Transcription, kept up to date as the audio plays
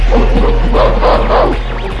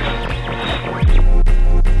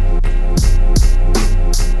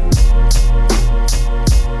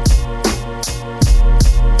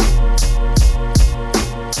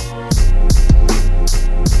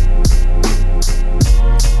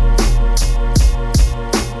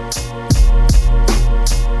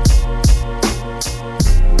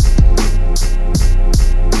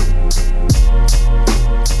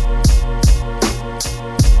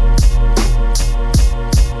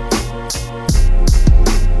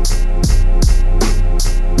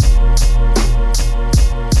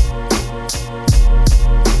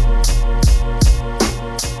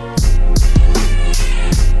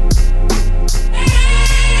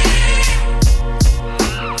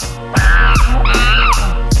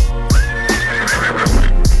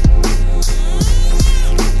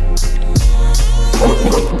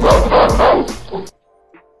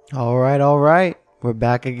we're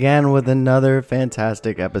back again with another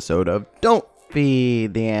fantastic episode of Don't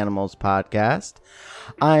Feed the Animals podcast.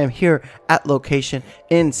 I am here at location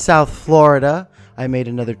in South Florida. I made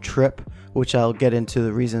another trip, which I'll get into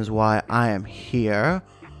the reasons why I am here.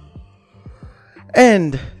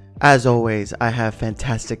 And as always, I have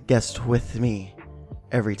fantastic guests with me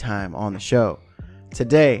every time on the show.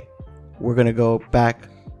 Today, we're going to go back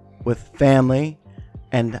with family.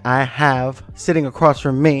 And I have, sitting across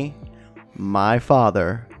from me, my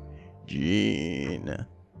father, Gene.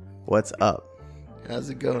 What's up? How's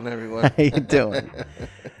it going, everyone? How you doing?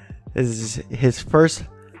 This is his first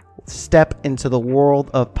step into the world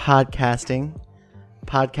of podcasting.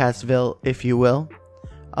 Podcastville, if you will.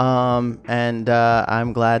 And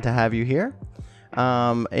I'm glad to have you here.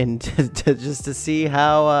 And just to see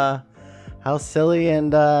how silly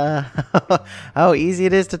and how easy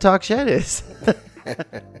it is to talk shit is.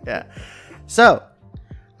 Yeah. So,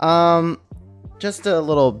 just a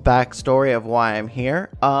little backstory of why I'm here.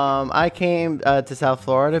 I came to South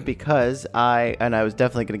Florida because I was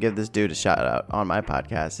definitely going to give this dude a shout out on my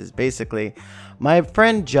podcast. Is basically my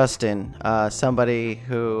friend Justin, somebody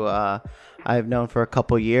who I've known for a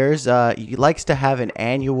couple years. He likes to have an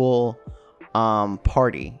annual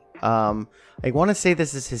party. I want to say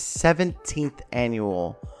this is his 17th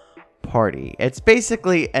annual party. It's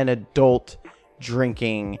basically an adult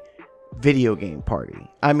drinking video game party.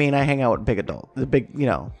 I mean, I hang out with big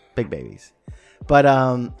babies. But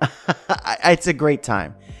it's a great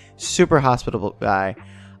time. Super hospitable guy.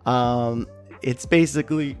 It's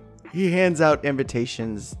basically he hands out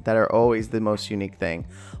invitations that are always the most unique thing.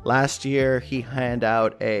 Last year he handed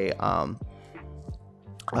out a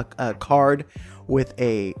card with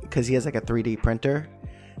because he has like a 3D printer.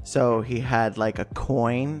 So he had like a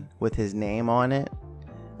coin with his name on it.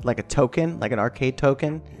 Like a token, like an arcade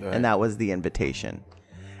token, right. And that was the invitation.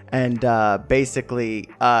 And basically,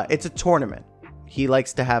 it's a tournament. He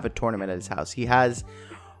likes to have a tournament at his house. He has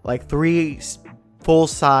like 3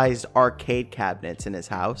 full-sized arcade cabinets in his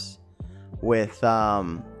house with, he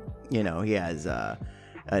has a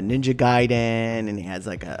Ninja Gaiden, and he has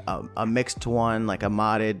like a mixed one, like a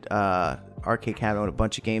modded arcade cabinet with a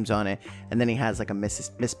bunch of games on it, and then he has like a Miss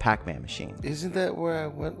Pac-Man machine. Isn't that where I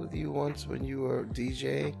went with you once when you were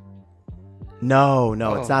DJ? No,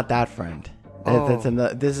 it's not that friend.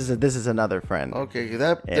 This is another friend. Okay,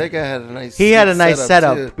 that guy had a nice. He had a nice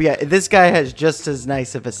setup. Yeah, this guy has just as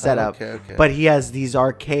nice of a setup. Okay. But he has these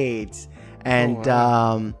arcades, and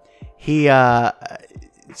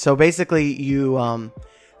so basically you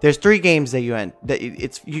there's 3 games that you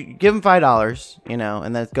give him $5,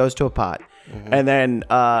 and then it goes to a pot. Mm-hmm. And then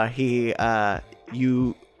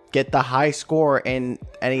you get the high score in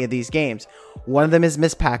any of these games. One of them is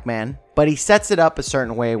Miss Pac-Man, but he sets it up a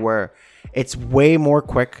certain way where it's way more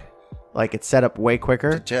quick. Like it's set up way quicker.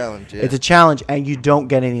 It's a challenge. Yeah. It's a challenge, and you don't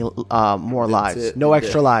get any more lives. No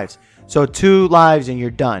extra lives. So 2 lives and you're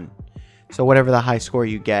done. So whatever the high score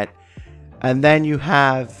you get. And then you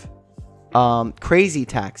have Crazy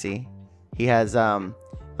Taxi. He has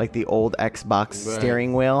like the old Xbox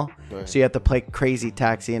steering wheel. Right. So you have to play Crazy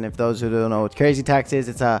Taxi, and if those who don't know what Crazy Taxi is,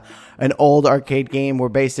 it's an old arcade game where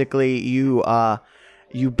basically you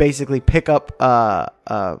basically pick up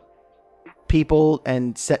people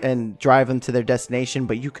and drive them to their destination,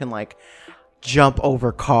 but you can like jump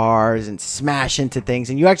over cars and smash into things,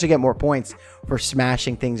 and you actually get more points for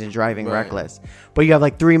smashing things and driving reckless. But you have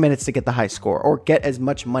like 3 minutes to get the high score or get as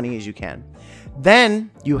much money as you can. Then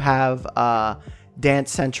you have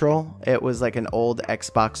Dance Central. It was like an old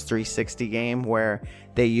Xbox 360 game where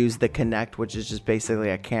they use the Kinect, which is just basically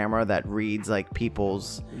a camera that reads like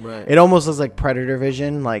people's. Right. It almost looks like Predator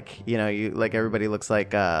vision, like you like everybody looks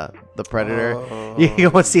like the Predator. You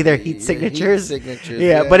almost see their heat signatures.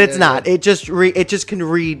 Yeah, but it's not. Yeah. It just can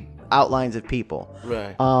read outlines of people.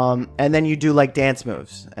 Right. And then you do like dance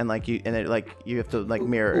moves, and you have to like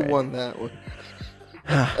mirror. Who won that one?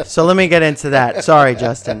 So let me get into that. Sorry,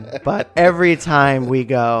 Justin. But every time we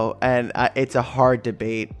go, and it's a hard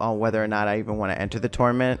debate on whether or not I even want to enter the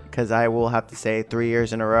tournament, because I will have to say 3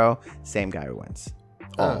 years in a row, same guy wins.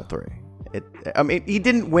 All 3. He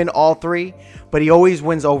didn't win all 3, but he always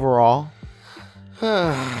wins overall.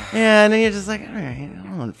 Yeah, and then you're just like, all right, I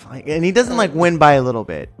don't want to fight. And he doesn't like win by a little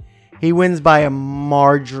bit. He wins by a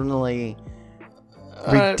marginally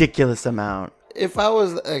ridiculous amount. If I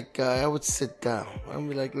was that guy, I would sit down. I'd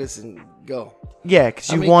be like, listen, go. Yeah, because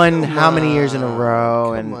you won how many years in a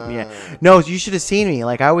row? Yeah. No, you should have seen me.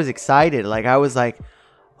 Like, I was excited. Like, I was like,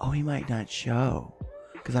 oh, he might not show.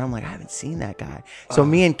 Because I'm like, I haven't seen that guy. So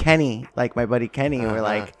me and Kenny, like my buddy Kenny, were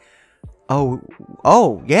like,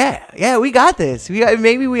 Oh, yeah, we got this.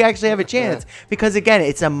 Maybe we actually have a chance because again,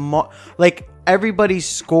 it's like everybody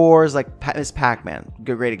scores like Miss Pac-Man,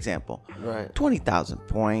 great example. Right. 20,000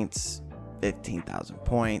 points, 15,000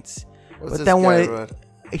 points. What's But this then guy run?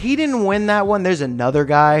 he didn't win that one. There's another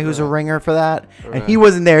guy who's a ringer for that, and Right. he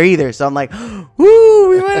wasn't there either. So I'm like, woo,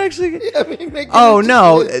 we might actually. Yeah, I mean, make it Oh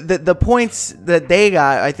no, interesting. the points that they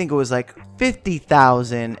got, I think it was like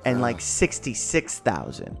 50,000 and like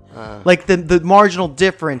 66,000. Like the marginal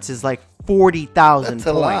difference is like 40,000 That's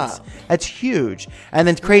a points. lot. That's huge. And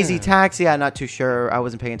then Crazy Taxi, I'm not too sure. I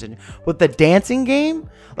wasn't paying attention. With the dancing game,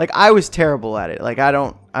 like I was terrible at it. Like I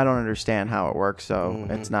don't understand how it works, so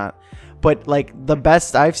it's not. But like the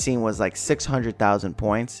best I've seen was like 600,000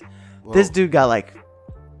 points. This dude got like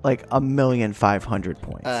 1,500,000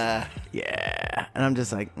 points. Yeah, and I'm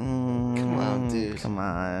just like, Come on, dude. come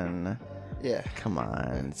on. Yeah. Come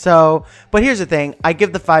on. So, but here's the thing. I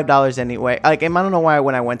give the $5 anyway. Like, I don't know why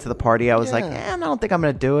when I went to the party, I was like, I don't think I'm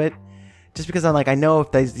going to do it. Just because I'm like, I know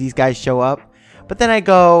if these guys show up. But then I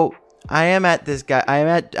go, I am at this guy. I'm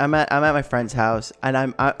at my friend's house, and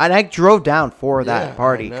I drove down for that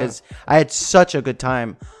party because I had such a good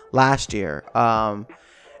time last year. But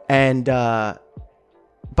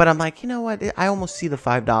I'm like, you know what? I almost see the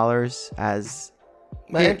 $5 as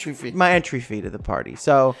My entry fee. My entry fee to the party.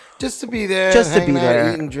 So Just to be there. just to hanging be out,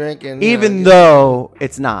 there, eating, drinking. even though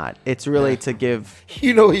it's not. It's really to give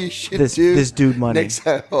you know what you should do this dude money. next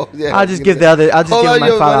time. Oh, yeah, I'll just give the other. I'll just Hold give on, him my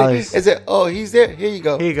yo, money. $5. I said, oh, he's there. Here you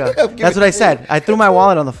go. Here you go. I'm That's what I giving said. I threw my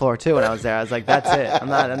wallet on the floor too when I was there. I was like, "That's it. I'm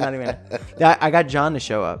not even." Yeah, I got John to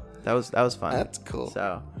show up. That was fun. That's cool.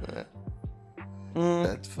 So,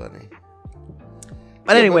 That's funny.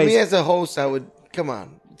 but anyways, me as a host, I would come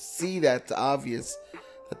on. See, that's obvious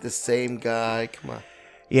that the same guy. Come on.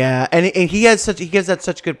 yeah, and he gives out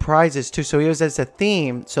such good prizes too. So he was as a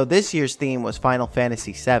theme. So this year's theme was Final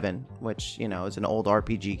Fantasy VII, which is an old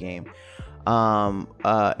RPG game.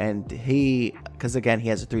 And because again he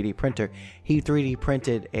has a 3D printer, he 3D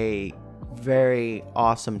printed a very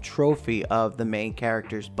awesome trophy of the main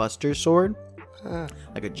character's Buster sword,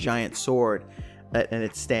 like a giant sword, and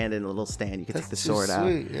it's in a little stand. You can take the sword out,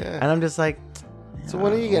 yeah. and I'm just like, So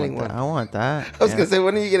when are you getting one? I want that. I was gonna say,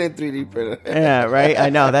 when are you getting 3D printer? Yeah, right. I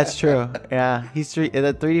know that's true. Yeah,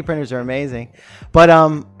 the 3D printers are amazing, but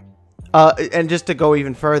and just to go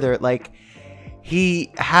even further, like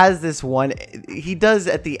he has this one. He does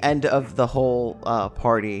at the end of the whole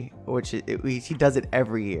party, which he does it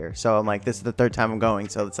every year. So I'm like, this is the third time I'm going.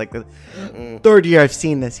 So it's like the third year I've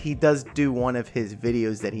seen this. He does do one of his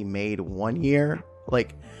videos that he made one year,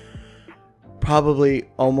 like probably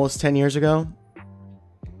almost 10 years ago.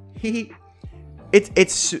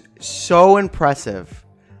 It's so impressive.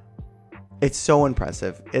 It's so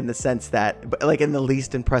impressive in the sense that, but like in the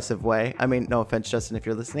least impressive way. I mean, no offense, Justin, if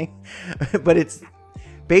you're listening, but it's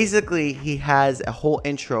basically he has a whole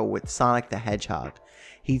intro with Sonic the Hedgehog.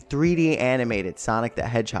 He 3D animated Sonic the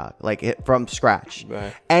Hedgehog from scratch,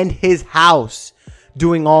 Right. And his house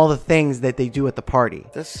doing all the things that they do at the party.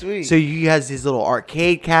 That's sweet. So he has these little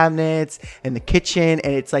arcade cabinets and the kitchen,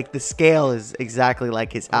 and it's like the scale is exactly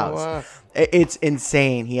like his house. Oh, wow. It's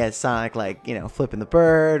insane. He has Sonic flipping the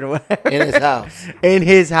bird or whatever In his house. In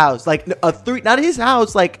his house, like not his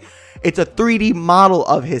house, like it's a 3D model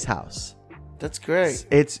of his house. That's great.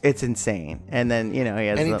 It's insane. And then he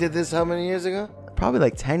has. And he did this how many years ago? Probably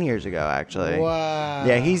like 10 years ago, actually. Wow.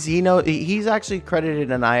 Yeah, he's actually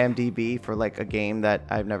credited an IMDb for like a game that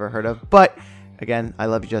I've never heard of. But again, I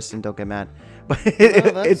love you, Justin. Don't get mad. But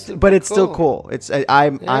it's still cool.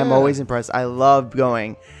 I'm always impressed. I love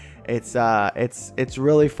going. It's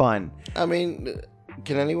really fun. I mean,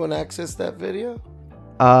 can anyone access that video?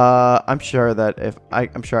 I'm sure that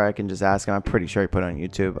I'm sure I can just ask him. I'm pretty sure he put it on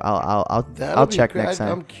YouTube. I'll check next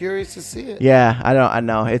time. I'm curious to see it. Yeah, I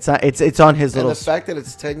know. It's on his And little. the fact that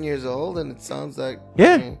it's 10 years old and it sounds like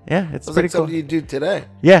it's pretty like cool. something you do today.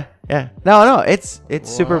 Yeah. No, it's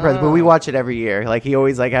super impressive. But we watch it every year. Like he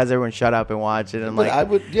always has everyone shut up and watch it. And But I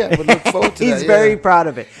would look forward to that. He's very proud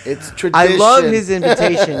of it. It's tradition. I love his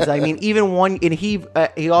invitations. I mean, even one, and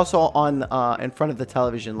he also on in front of the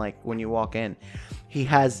television, like when you walk in, he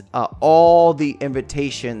has all the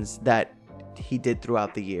invitations that he did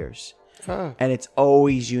throughout the years. Huh. And it's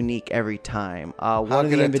always unique every time. One of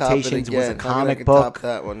the invitations was a comic book. Top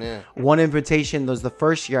that one, yeah. One invitation was the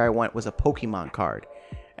first year I went was a Pokemon card.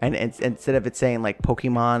 And instead of it saying like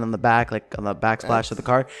Pokemon on the back, like on the backsplash of the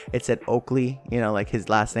card, it said Oakley, like his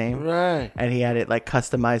last name. Right. And he had it like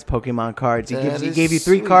customized Pokemon cards. He That gave you is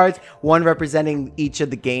 3 sweet. cards, one representing each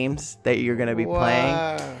of the games that you're going to be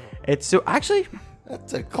playing. It's so actually,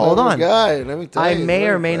 That's a Hold clever on. guy. Let me tell I you. may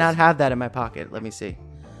or may not have that in my pocket. Let me see.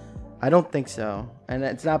 I don't think so. And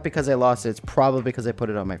it's not because I lost it. It's probably because I put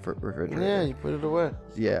it on my refrigerator. Yeah, you put it away.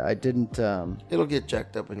 Yeah, I didn't. It'll get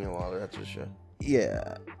jacked up in your wallet, that's for sure.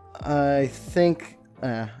 Yeah, I think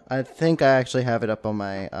I actually have it up on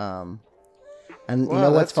my. And Wow, you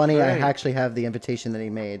know what's that's funny? I great. actually have the invitation that he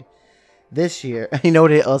made this year. You know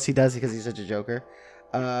what else he does because he's such a joker?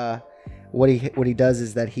 What he does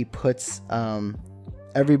is that he puts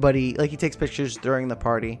everybody, like, he takes pictures during the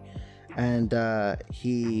party, and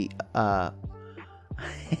he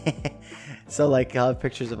so like he'll have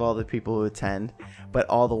pictures of all the people who attend, but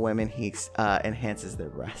all the women he enhances their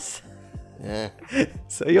breasts. Yeah.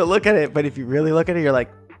 So you'll look at it, but if you really look at it, you're like,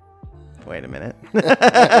 wait a minute.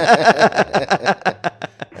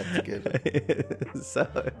 That's good.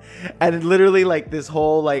 So, and literally like this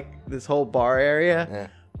whole bar area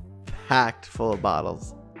packed full of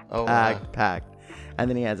bottles. Oh, wow. Packed. And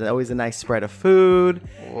then he has always a nice spread of food.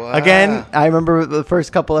 Wow. Again, I remember the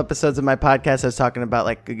first couple episodes of my podcast, I was talking about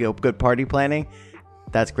like, you know, good party planning.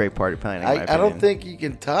 That's great party planning. I don't think you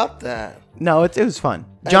can top that. No, it was fun.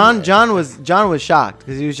 John was shocked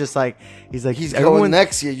because he was just like, he's going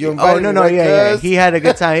next year. You invited no, me, right, yeah. cuz? He had a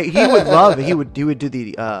good time. He would love it. He would do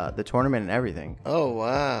the tournament and everything. Oh,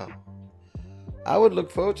 wow. I would look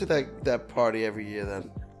forward to that party every year then.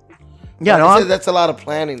 Yeah, Like that's a lot of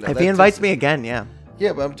planning though. If he invites me again, yeah.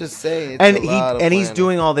 Yeah, but I'm just saying it's he's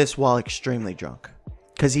doing all this while extremely drunk.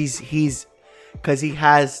 Cuz he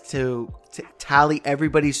has to tally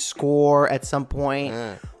everybody's score at some point.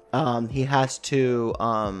 He has to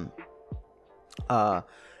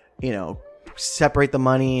separate the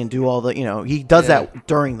money and do all the, he does that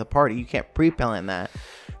during the party. You can't pre-plan that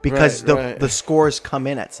because the scores come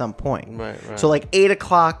in at some point. Right. So like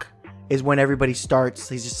 8:00 is when everybody starts.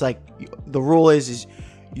 He's just like, the rule is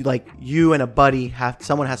you and a buddy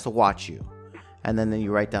someone has to watch you, and then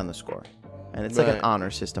you write down the score, and it's like an honor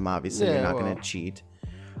system. Obviously, you're not going to cheat.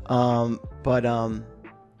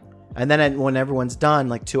 And then when everyone's done,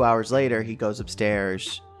 like 2 hours later, he goes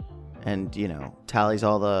upstairs and, tallies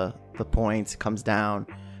all the points, comes down,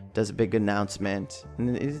 does a big announcement.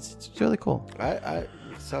 And it's really cool.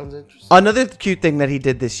 Sounds interesting. Another cute thing that he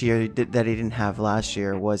did this year that he didn't have last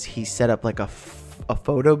year was he set up like a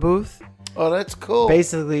photo booth. Oh, that's cool.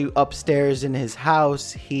 Basically upstairs in his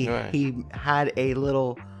house, he had a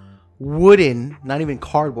little wooden, not even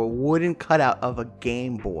cardboard, wooden cutout of a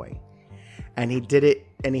Game Boy. And he did it,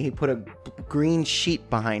 and he put a green sheet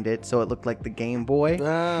behind it so it looked like the Game Boy.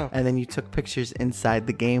 Wow. And then you took pictures inside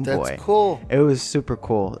the Game Boy. That's cool. It was super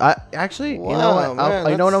cool. You know what?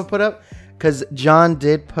 Man, you know what I'm gonna put up? Because John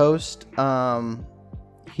did post.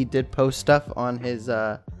 He did post stuff on his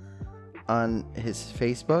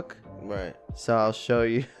Facebook. Right. So I'll show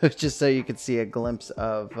you just so you could see a glimpse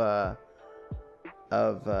of.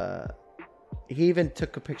 He even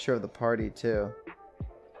took a picture of the party too.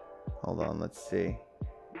 Hold on, let's see.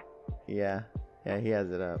 Yeah, he has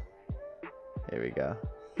it up. Here we go.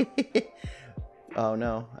 Oh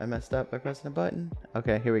no, I messed up by pressing a button.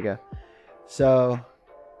 Okay, here we go. So,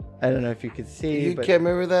 I don't know if you could see. You can't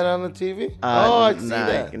remember that on the TV? I see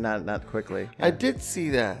that. Not quickly. Yeah. I did see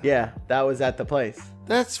that. Yeah, that was at the place.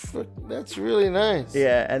 That's really nice.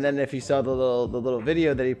 Yeah, and then if you saw the little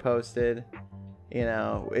video that he posted,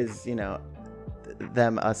 is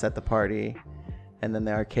us at the party. And then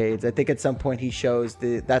the arcades. I think at some point he shows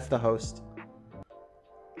that's the host.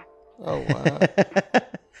 Oh wow,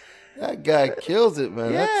 that guy kills it,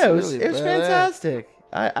 man. Yeah, That's it was fantastic.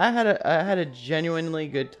 I had a genuinely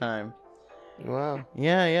good time. Wow.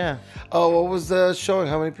 Yeah. Oh, what was the showing?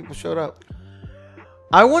 How many people showed up?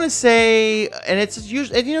 I want to say, and it's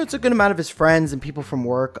usually, it's a good amount of his friends and people from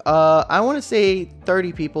work. I want to say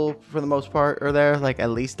 30 people for the most part are there, like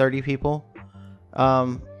at least 30 people.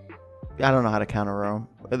 I don't know how to count a room.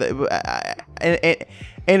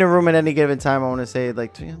 In a room at any given time, I want to say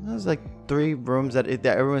like there's like 3 rooms that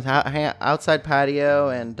everyone's outside patio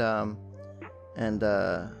and oh,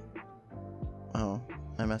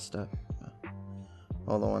 I messed up.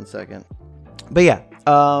 Hold on one second. But yeah,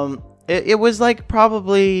 it was like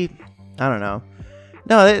probably, I don't know.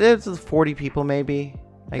 No, it was 40 people maybe.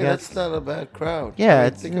 I guess that's not a bad crowd. Yeah,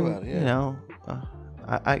 think about it. Yeah.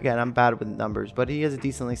 Again, I'm bad with numbers, but he has a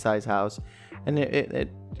decently sized house, and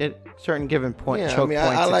it certain given choke points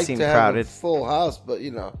like it seemed to have crowded. A full house, but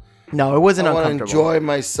no, it wasn't I want to uncomfortable. enjoy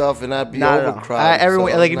myself and not be Not overcrowded.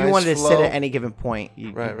 Everyone, so like if you nice wanted to flow. sit at any given point,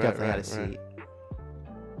 you definitely had a seat.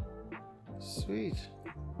 Sweet.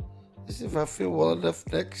 Let's see if I feel well enough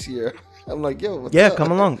next year. I'm like, yo, what's Yeah, up?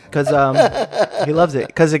 come along, because he loves it.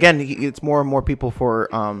 Because again, it's more and more people for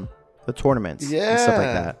the tournaments and stuff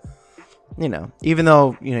like that. You know, even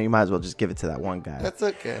though, you know, you might as well just give it to that one guy. That's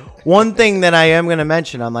okay. One thing that I am going to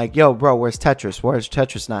mention, I'm like, yo, bro, where's Tetris? Where's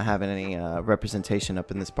Tetris not having any representation up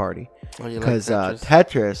in this party? Because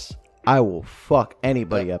Tetris, I will fuck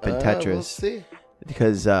anybody up in Tetris. We'll see.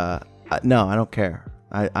 Because, no, I don't care.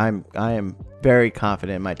 I am very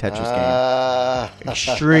confident in my Tetris game.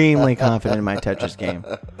 Extremely confident in my Tetris game.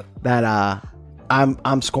 That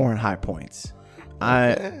I'm scoring high points.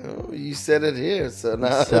 You said it here, so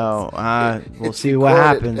now we'll see what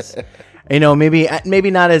happens. You know,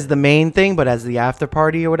 maybe not as the main thing, but as the after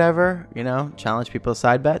party or whatever. You know, challenge people to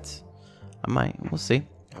side bets. I might. We'll see.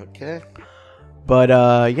 Okay. But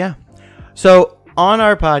yeah. So on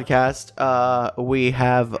our podcast, we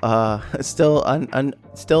have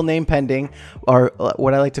still name pending, or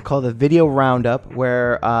what I like to call the video roundup,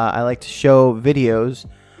 where I like to show videos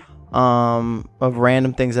of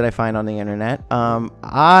random things that I find on the internet.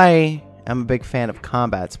 I am a big fan of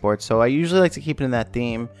combat sports, so I usually like to keep it in that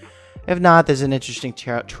theme. If not, there's an interesting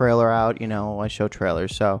trailer out. You know, I show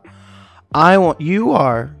trailers. So you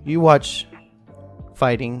watch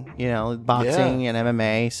fighting, you know, boxing and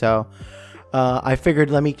MMA. So I figured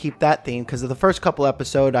let me keep that theme, because of the first couple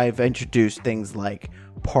episodes I've introduced things like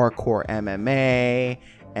parkour MMA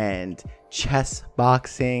and chess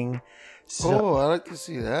boxing. So, I like to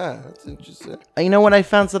see that. That's interesting. You know what? I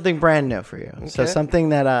found something brand new for you. Okay. So something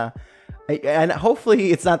that, and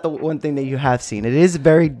hopefully it's not the one thing that you have seen. It is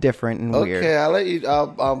very different and weird. Okay, I'll let you.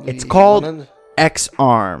 It's called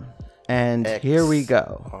X-Arm, and here we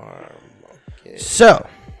go. Okay. So,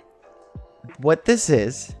 what this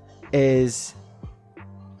is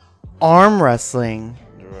arm wrestling,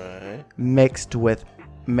 mixed with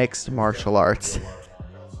mixed martial arts.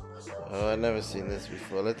 Oh, I've never seen this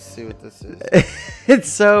before. Let's see what this is.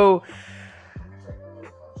 It's so.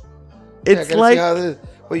 It's like. See how this,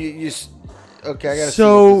 well, okay, I gotta see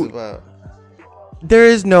what this is about. There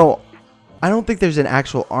is no. I don't think there's an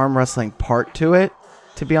actual arm wrestling part to it,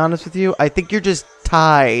 to be honest with you. I think you're just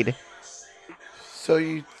tied. So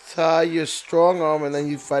you tie your strong arm and then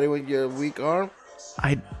you fight it with your weak arm?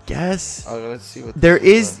 I guess. Okay, let's see what there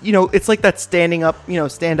is. You know, it's like that stand up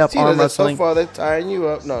arm wrestling. So far, they're tying you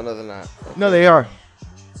up. No, they're not. Okay. No, they are.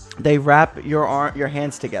 They wrap your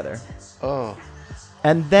hands together. Oh.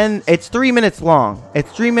 And then it's 3 minutes long. It's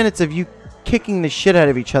 3 minutes of you kicking the shit out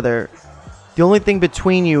of each other. The only thing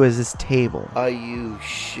between you is this table. Are you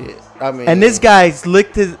shit? I mean. And this guy's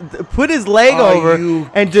put his leg over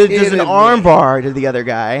and does an arm bar to the other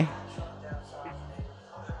guy.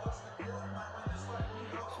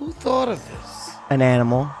 Who thought of this? An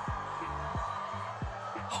animal.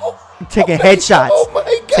 Taking headshots. Oh my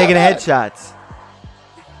God. Taking headshots.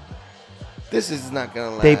 This is not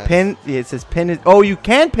gonna last. They pin. It says pin his. Oh, you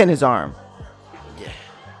can pin his arm. Yeah.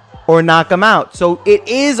 Or knock him out. So it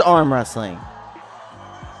is arm wrestling.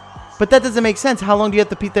 But that doesn't make sense. How long do you have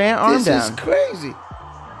to beat the arm down? This is crazy.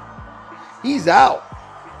 He's out.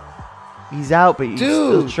 He's out, but you're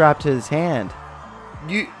still strapped to his hand.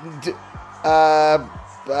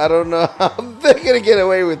 I don't know how they're going to get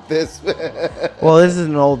away with this. Well, this is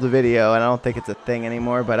an old video, and I don't think it's a thing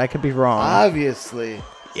anymore, but I could be wrong. Obviously.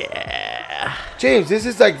 Yeah. James, this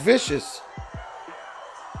is like vicious.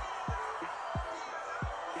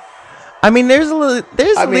 I mean,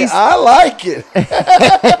 I like it.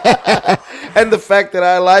 And the fact that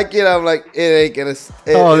I like it, I'm like, it ain't going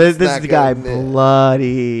to... this guy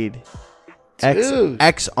bloodied.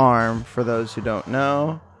 X-Arm, for those who don't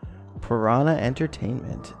know. Piranha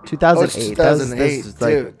Entertainment, 2008. 2008. This is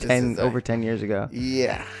like over 10 years ago.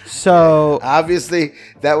 Yeah. So obviously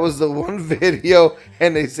that was the one video,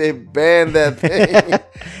 and they say ban that thing.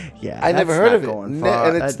 Yeah, I never heard of it.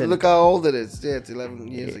 And look how old it is. Yeah, it's 11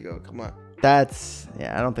 years ago. Come on. I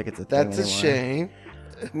don't think it's a thing. That's a shame.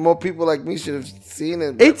 More people like me should have seen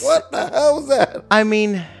it. What the hell was that? I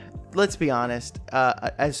mean, let's be honest.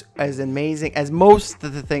 As amazing as most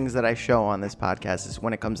of the things that I show on this podcast is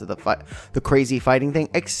when it comes to the crazy fighting thing,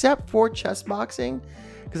 except for chess boxing,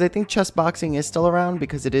 because I think chess boxing is still around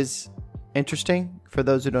because it is interesting for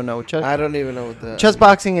those who don't know what chess. I don't even know what that. Chess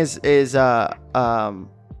boxing is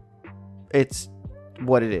it's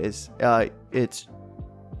what it is. It's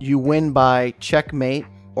you win by checkmate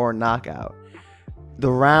or knockout. The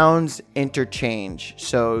rounds interchange,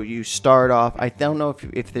 so you start off. I don't know if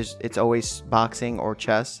it's always boxing or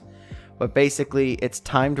chess, but basically it's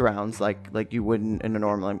timed rounds like you would in a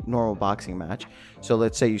normal boxing match. So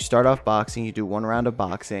let's say you start off boxing, you do one round of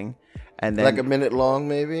boxing, and then like a minute long,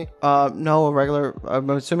 maybe. No, a regular. I'm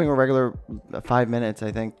assuming a regular 5 minutes.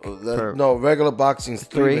 I think. No, regular boxing's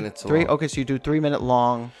 3 minutes long. Okay, so you do 3 minute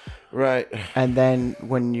long Right. And then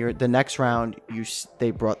when you're the next round,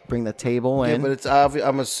 bring the table in. Yeah, but it's obvious.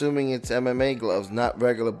 I'm assuming it's MMA gloves, not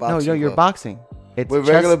regular boxing. No, you're gloves. boxing. It's with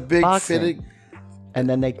chest regular big boxing. fitted. And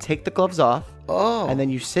then they take the gloves off. Oh. And then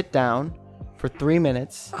you sit down for 3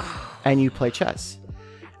 minutes, and you play chess,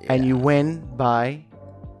 Yeah. and you win by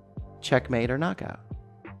checkmate or knockout.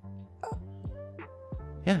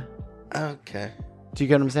 Yeah. Okay. Do you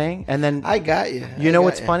get what I'm saying? And then I got you. You know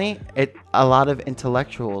what's funny? A lot of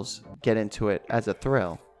intellectuals get into it as a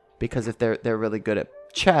thrill because if they're really good at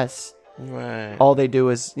chess, right? All they do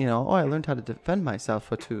is I learned how to defend myself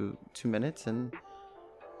for two minutes and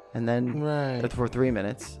then for 3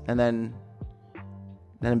 minutes and then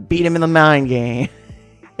beat him in the mind game.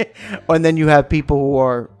 And then you have people who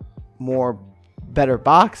are better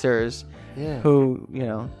boxers who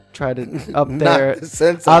try to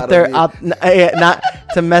not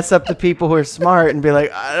to mess up the people who are smart and be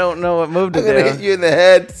like, I don't know what move to do. I'm gonna hit you in the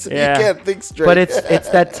head so you can't think straight. But it's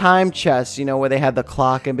that time chess, where they have the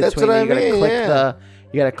clock in between. That's what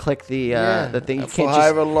You gotta click the thing. You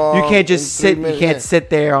You can't just sit. You can't sit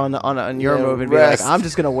there on your move and rest. be like, I'm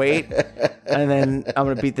just gonna wait, and then I'm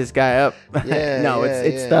gonna beat this guy up.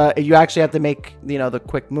 Yeah, you actually have to make the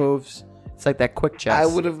quick moves. It's like that quick chess. I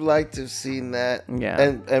would have liked to have seen that. Yeah.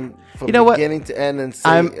 And from beginning to end and say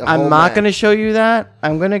I'm not going to show you that.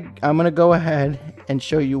 I'm going to go ahead and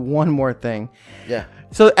show you one more thing. Yeah.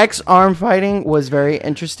 So X-arm fighting was very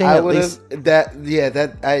interesting. The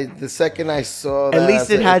second I saw that, at least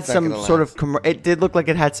it had some sort of it did look like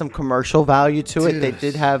it had some commercial value to it. They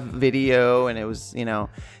did have video and it was, they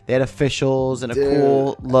had officials and a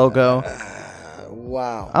cool logo.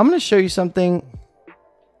 Wow. I'm going to show you something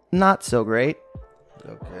not so great.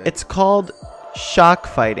 Okay. It's called shock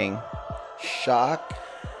fighting. Shock?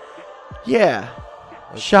 Yeah.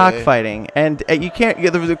 Okay. Shock fighting. And you can't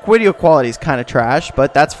the video quality is kind of trash,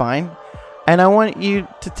 but that's fine. And I want you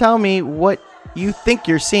to tell me what you think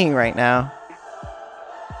you're seeing right now.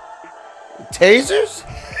 Tasers?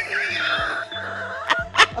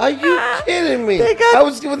 Are you kidding me? I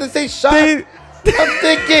was going to say shock. I'm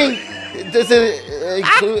thinking, does it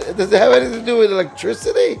have anything to do with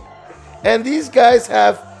electricity? And these guys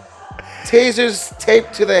have tasers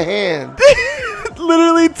taped to their hand.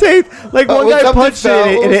 Literally taped. Like one guy punched it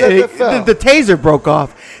and the taser broke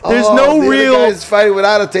off. There's no real. The guy's fighting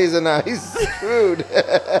without a taser now. He's screwed.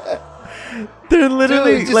 They're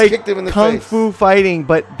literally like kung fu fighting,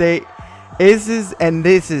 but this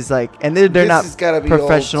is like, and they're not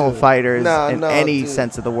professional fighters in any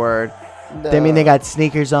sense of the word. No. I mean, they got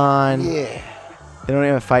sneakers on. Yeah. They don't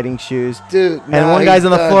even have fighting shoes. Dude, and one guy's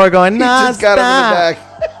on the floor going, nah, just got him in the back.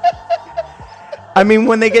 I mean,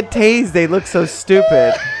 when they get tased, they look so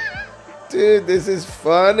stupid. Dude, this is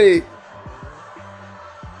funny.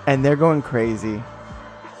 And they're going crazy.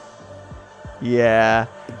 Yeah.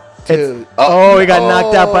 Dude. He got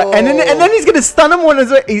knocked out. And then he's going to stun him when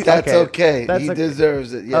That's okay. He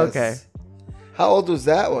deserves it. Yes. Okay. How old was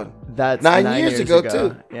that one? That's 9 years ago,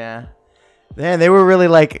 too. Yeah. Man, they were really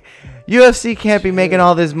like, UFC can't be making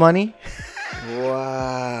all this money.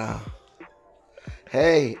 Wow.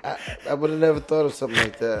 Hey, I would have never thought of something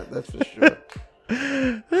like that. That's for sure.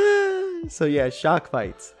 So, yeah, shock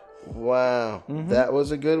fights. Wow. Mm-hmm. That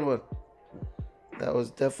was a good one. That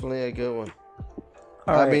was definitely a good one.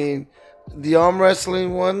 I mean, the arm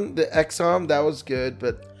wrestling one, the X-arm, that was good,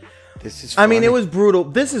 but this is funny. I mean, it was brutal.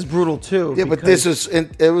 This is brutal, too. Yeah, but this was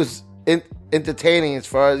entertaining as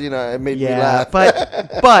far as, it made me laugh.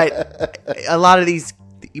 but a lot of these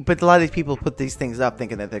people put these things up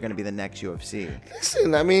thinking that they're going to be the next UFC.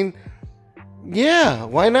 Listen, I mean, yeah,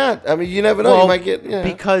 why not? I mean, you never know. You might get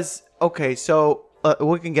because so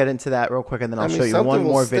we can get into that real quick, and then I'll show you one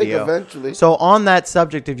more video. Eventually. So on that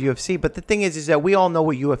subject of UFC, but the thing is that we all know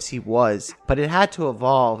what UFC was, but it had to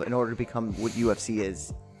evolve in order to become what UFC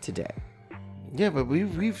is today. Yeah, but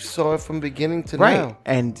we saw it from beginning to now. Right,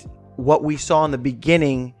 and what we saw in the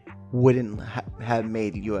beginning wouldn't have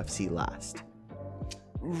made UFC last.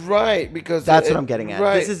 Right, because that's what I'm getting at.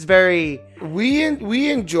 Right. This is very. We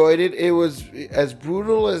enjoyed it. It was as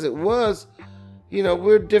brutal as it was.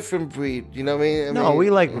 We're a different breed. You know what I mean? We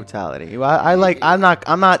like brutality. I'm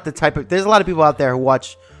not the type of. There's a lot of people out there who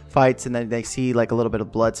watch fights and then they see like a little bit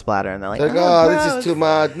of blood splatter and they're like, this is too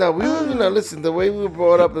much. No, listen, the way we were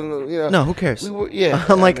brought up and no, who cares?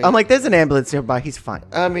 I'm like, there's an ambulance nearby. He's fine.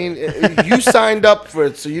 I mean, you signed up for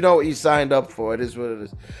it, so you know what you signed up for. It is what it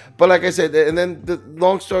is. But like I said, and then the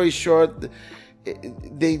long story short,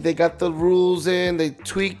 they got the rules in, they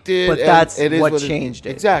tweaked it, but that's what changed it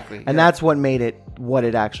exactly, and that's what made it what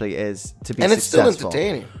it actually is to be. And successful. It's still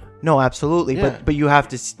entertaining. No, absolutely. Yeah. But you have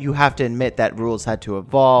to admit that rules had to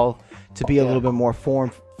evolve to be a little bit more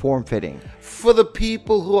form fitting. For the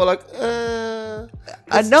people who are like,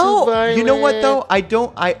 I know. You know what though?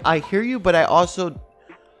 I hear you, but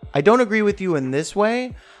I don't agree with you in this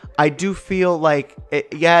way. I do feel like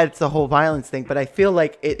it's the whole violence thing, but I feel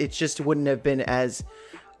like it just wouldn't have been as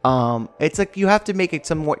it's like you have to make it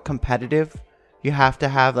somewhat competitive. You have to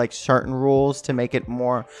have like certain rules to make it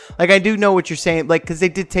more like I do know what you're saying, like because they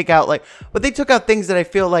did take out but they took out things that I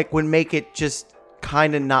feel like would make it just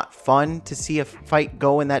kind of not fun to see a fight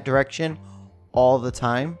go in that direction all the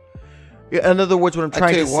time. In other words, what I'm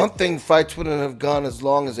trying to say, one thing, fights wouldn't have gone as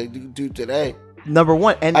long as they do today. Number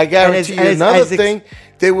one, and I guarantee you another thing,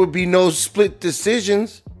 there would be no split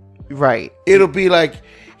decisions. Right. It'll be like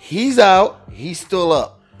he's out, he's still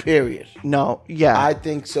up. Period. No, yeah. I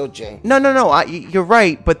think so, James. No. You're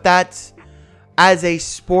right, but that's as a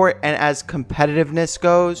sport and as competitiveness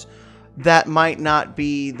goes, that might not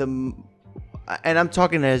be the. And I'm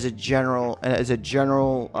talking as a general,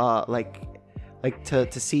 like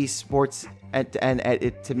to see sports and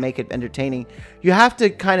to make it entertaining. You have to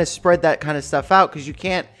kind of spread that kind of stuff out because you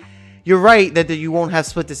can't. You're right that you won't have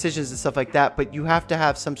split decisions and stuff like that, but you have to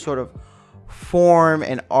have some sort of form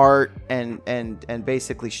and art and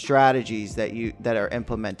basically strategies that are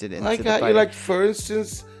implemented into the fight. Like for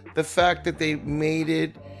instance, the fact that they made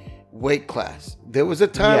it weight class. There was a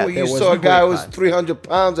time where you saw a guy who was 300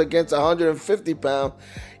 pounds against 150 pounds.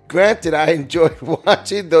 Granted, I enjoyed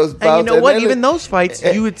watching those bouts. And you know what? Even those fights,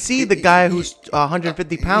 you would see the guy who's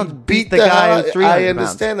 150 pounds beat the guy who's 300 pounds. I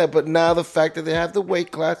understand that, but now the fact that they have the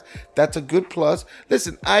weight class, that's a good plus.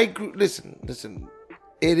 Listen, listen.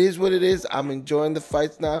 It is what it is. I'm enjoying the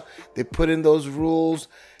fights now. They put in those rules.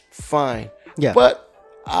 Fine. Yeah. But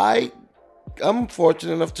I'm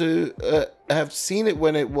fortunate enough to have seen it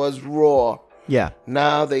when it was raw. Yeah.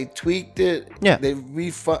 Now they tweaked it. Yeah. They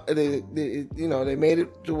they made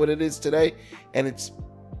it to what it is today, and it's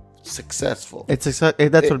successful. That's what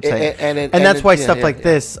I'm saying. And that's why stuff like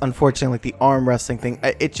this, unfortunately, like the arm wrestling thing,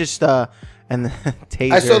 it just and the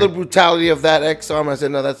taser. I saw the brutality of that X arm. I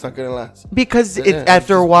said, no, that's not going to last. Because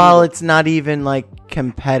after a while, brutal. It's not even like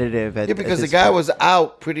competitive. Because the guy was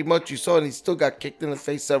out pretty much. You saw, and he still got kicked in the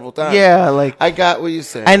face several times. Yeah, like I got what you're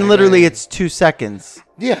saying. And literally, it's 2 seconds.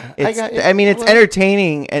 Yeah, I mean, it's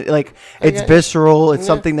entertaining. And like it's visceral. It's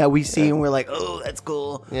something that we see, and we're like, oh, that's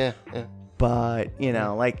cool. Yeah. But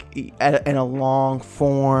like in a long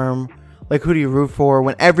form, like who do you root for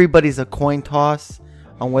when everybody's a coin toss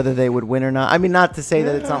on whether they would win or not? I mean, not to say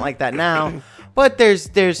that it's not like that now, but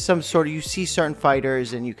there's some sort of, you see certain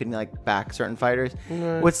fighters and you can like back certain fighters.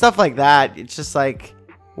 With stuff like that, it's just like,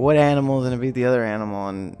 what animal is going to beat the other animal,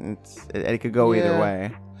 and it could go either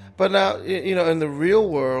way. But now, in the real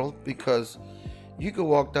world, because you could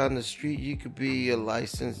walk down the street, you could be a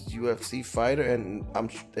licensed UFC fighter, and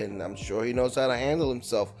I'm sure he knows how to handle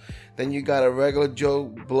himself. Then you got a regular Joe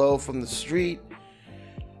Blow from the street.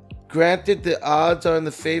 Granted, the odds are in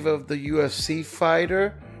the favor of the UFC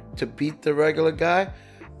fighter to beat the regular guy,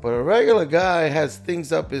 but a regular guy has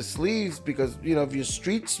things up his sleeves because, if you're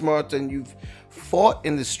street smart and you've fought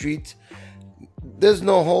in the streets, there's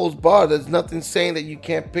no holds barred. There's nothing saying that you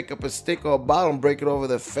can't pick up a stick or a bottle and break it over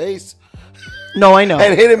their face. No, I know.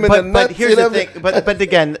 And hit him in the nuts. But here's the thing. But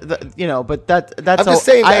again, that's. I'm just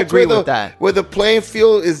saying. I agree with that. Where the playing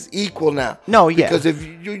field is equal now. No, yeah. Because if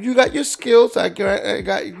you got your skills,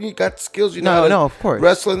 you got skills. No, of course.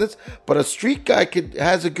 Wrestling this, but a street guy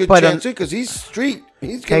has a good chance too because he's street.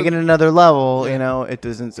 He's taking another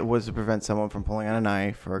was to prevent someone from pulling out a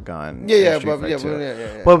knife or a gun. Yeah.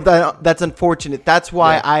 But that's unfortunate. That's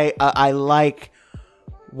why I like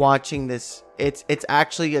watching this. It's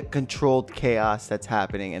actually a controlled chaos that's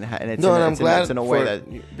happening, and I'm glad it's in a way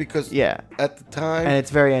that because at the time, and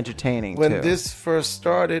it's very entertaining when this first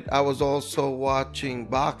started. I was also watching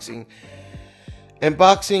boxing, and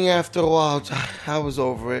boxing after a while, I was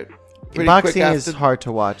over it. Boxing is hard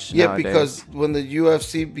to watch. Yeah, nowadays. Because when the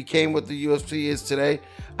UFC became what the UFC is today,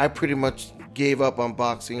 I pretty much gave up on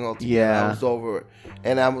boxing altogether. Yeah, I was over it.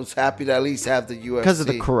 And I was happy to at least have the UFC. Because of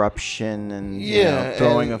the corruption and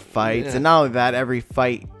throwing of fights. Yeah. And not only that, every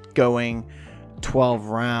fight going 12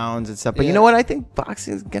 rounds and stuff. But you know what? I think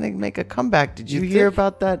boxing is going to make a comeback. Did you hear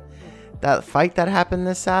about that fight that happened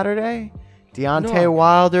this Saturday? Deontay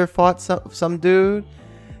Wilder fought some dude.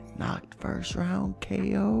 Knocked first round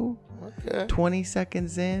KO. Okay. 20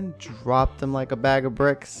 seconds in, dropped him like a bag of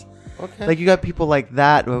bricks. Okay. Like, you got people like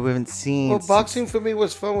that who we haven't seen. Well, boxing for me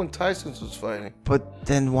was fun when Tyson was fighting. But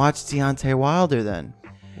then watch Deontay Wilder then.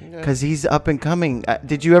 because he's up and coming.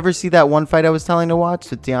 Did you ever see that one fight I was telling to watch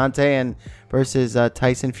with Deontay and versus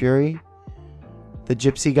Tyson Fury? The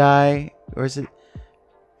gypsy guy, or is it?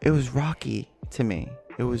 It was Rocky to me.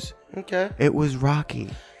 It was It was Rocky.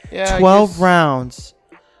 Yeah, 12 rounds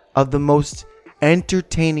of the most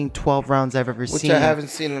entertaining 12 rounds I've ever seen. Which I haven't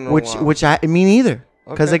seen in a while. Which me neither.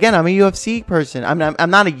 Because again, I'm a UFC person. I'm not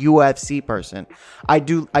a UFC person. I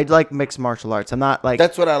like mixed martial arts. I'm not like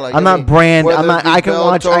that's what I like. I'm not brand. I'm not. I can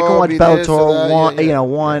watch Bellator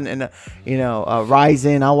one and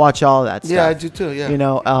Ryzen. I'll watch all that stuff. Yeah, I do too.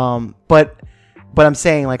 Yeah. But I'm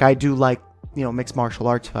saying like I do like mixed martial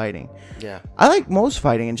arts fighting. Yeah. I like most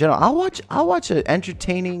fighting in general. I'll watch an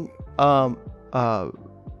entertaining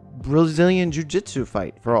Brazilian jiu-jitsu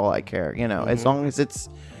fight for all I care. As long as it's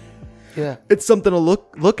something to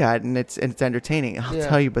look at and it's entertaining. I'll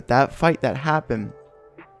tell you, but that fight that happened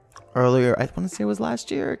earlier, I want to say it was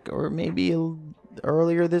last year or maybe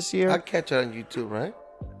earlier this year. I'll catch it on YouTube, right?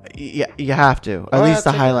 Yeah, you have to. At least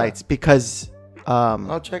the highlights because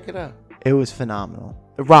I'll check it out. It was phenomenal.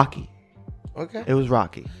 Rocky. Okay. It was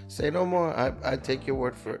Rocky. Say no more. I take your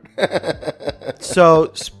word for it.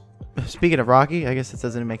 So, speaking of Rocky, I guess it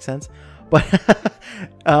doesn't make sense, but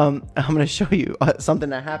I'm going to show you something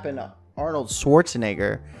that happened to Arnold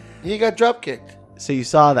Schwarzenegger. He got drop kicked. So you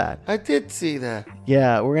saw that? I did see that.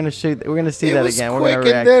 Yeah, we're gonna see that again. We're quick, gonna react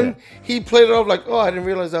and then he played it off like, I didn't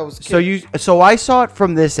realize I was kicked. So I saw it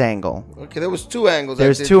from this angle. Okay, there was two angles.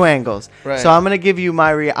 There's two angles. Right. So I'm gonna give you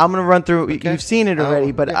I'm gonna run through. Okay. You've seen it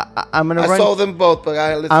already, but I'm gonna. I saw them both, but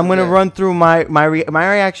I'm gonna run through my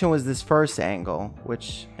reaction was this first angle,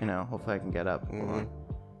 which hopefully I can get up.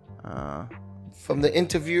 Mm-hmm. From the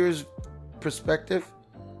interviewer's perspective.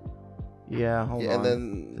 Yeah, hold on.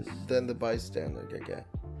 And then the bystander. Okay.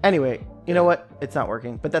 Anyway, you know what? It's not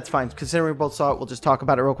working, but that's fine. Considering we both saw it, we'll just talk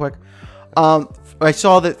about it real quick. I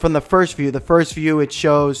saw that from the first view. The first view, it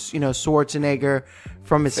shows Schwarzenegger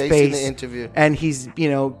from his face, the interview, and he's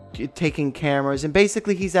taking cameras, and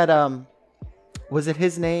basically he's at was it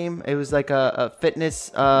his name? It was like a fitness.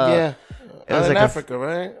 It was in like Africa,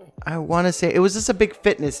 right? I want to say it was just a big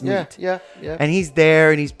fitness meet. Yeah. And he's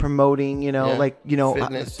there and he's promoting,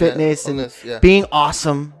 fitness and being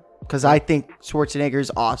awesome. Because I think Schwarzenegger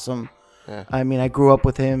is awesome. Yeah. I mean, I grew up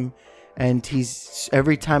with him, and he's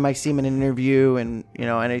every time I see him in an interview and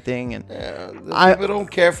anything. And people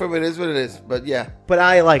don't care for him. It is what it is. But yeah. But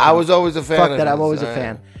I like. I was always a fan. Fuck that. I'm always a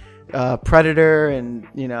fan. Predator and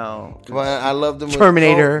Come on, I love them.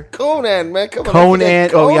 Terminator, Conan, man, come on.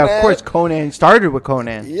 Conan. Oh yeah, of course, Conan started with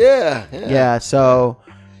Conan. Yeah. So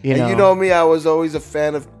you know me, I was always a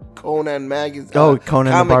fan of Conan magazine.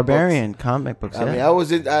 Conan the Barbarian comic books. I mean,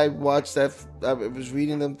 I watched that. I was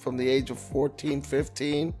reading them from the age of 14,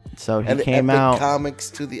 15. So he came out.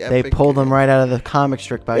 Comics to the epic. They pulled him right out of the comic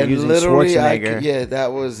strip by using Schwarzenegger.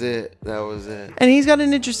 That was it. And he's got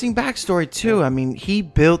an interesting backstory too. Yeah. I mean, he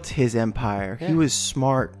built his empire. Yeah. He was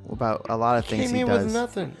smart about a lot of things he does. Came in with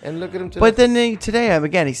nothing, and look at him today. But then today,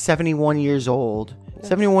 again, he's 71 years old. Yeah.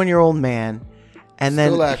 71-year-old man. And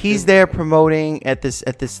then he's there promoting at this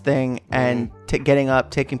thing and getting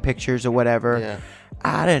up, taking pictures or whatever. Yeah.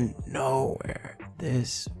 Out of nowhere,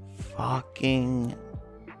 this fucking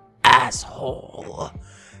asshole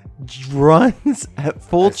runs at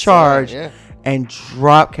full charge and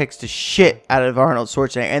drop kicks the shit out of Arnold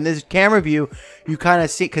Schwarzenegger. And this camera view, you kind of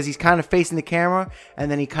see, because he's kind of facing the camera, and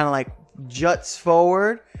then he kind of like juts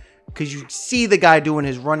forward, because you see the guy doing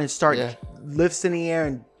his run and start, lifts in the air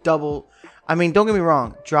and double. I mean, don't get me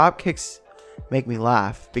wrong. Drop kicks make me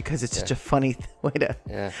laugh because it's such a funny way to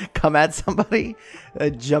come at somebody,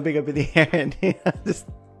 jumping up in the air and just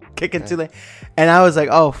kicking to the. And I was like,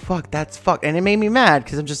 oh, fuck, that's fuck. And it made me mad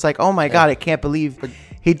because I'm just like, oh, my God, I can't believe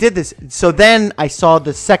he did this. So then I saw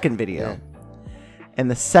the second video and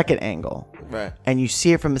the second angle. Right. And you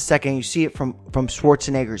see it from the second. You see it from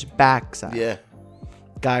Schwarzenegger's backside. Yeah.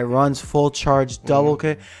 Guy runs full charge, double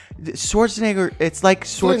kick. Schwarzenegger, it's like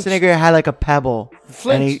Schwarzenegger had like a pebble,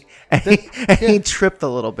 and he tripped a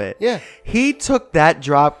little bit. Yeah, he took that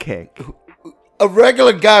drop kick. A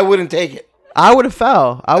regular guy wouldn't take it. I would have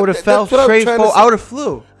fell. I would have fell straight forward. I would have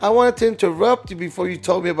flew. I wanted to interrupt you before you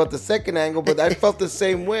told me about the second angle, but I felt the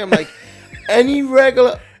same way. I'm like, any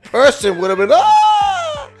regular person would have been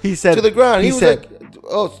he said to the ground. He was like,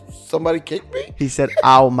 oh, somebody kicked me? He said,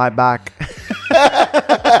 ow, my back.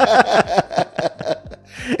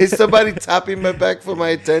 Is somebody tapping my back for my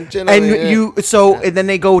attention? And and then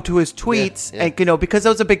they go to his tweets, and because that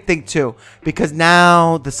was a big thing too, because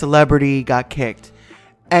now the celebrity got kicked,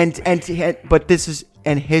 but his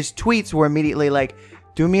tweets were immediately like,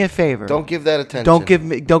 Do me a favor. Don't give that attention.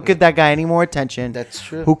 Don't give that guy any more attention. That's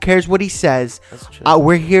true. Who cares what he says? That's true.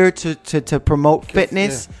 We're here to promote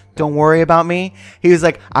fitness. Yeah. Don't worry about me. He was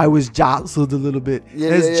like, I was jostled a little bit.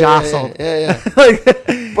 Jostled. Yeah.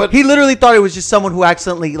 But he literally thought it was just someone who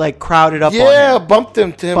accidentally like crowded up on him. Yeah, bumped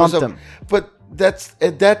him to him. Bumped him. But that's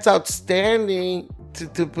outstanding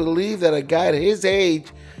to believe that a guy at his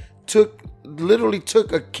age literally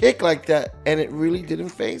took a kick like that and it really didn't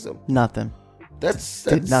faze him. Nothing. That's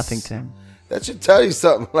did nothing to him. That should tell you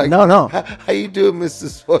something. Like, no. How you doing, Mr.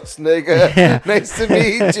 Schwarzenegger? Yeah. Nice to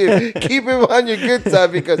meet you. Keep him on your good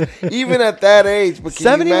side because even at that age,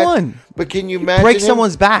 71. Can you imagine break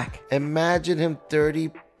someone's back? Imagine him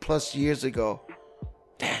 30 plus years ago.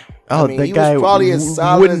 Damn. Oh, the guy probably as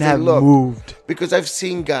solid wouldn't have moved. Because I've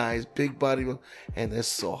seen guys, big body, and they're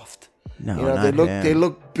soft. No, not him. They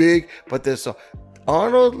look big, but they're soft.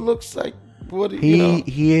 Arnold looks like what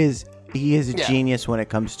he is. He is a genius when it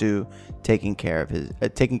comes to taking care of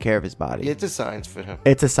his body. Yeah, it's a science for him.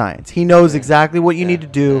 It's a science. He knows exactly what you need to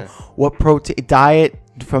do, what protein diet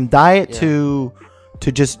to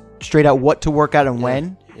just straight out what to work out and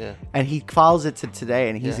when. Yeah. And he follows it to today,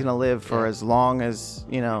 and he's gonna live for as long as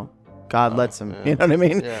God lets him. You know what I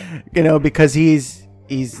mean? Yeah. Because he's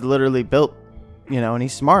literally built. And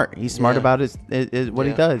he's smart. He's smart about his what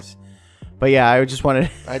he does. But yeah, I just wanted.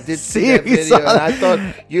 I did see that video, and I thought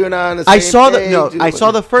you and I on the same page. I saw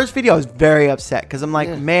the first video. I was very upset because I'm like,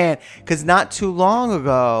 man, because not too long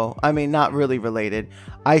ago, I mean, not really related.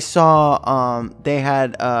 I saw they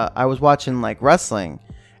had I was watching like wrestling,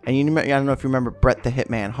 and I don't know if you remember Bret the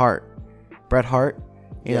Hitman Hart, Bret Hart.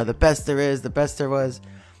 You know, the best there is, the best there was.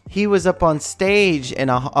 He was up on stage in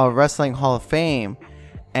a wrestling Hall of Fame,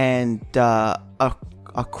 and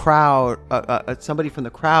a crowd, somebody from the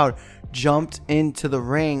crowd jumped into the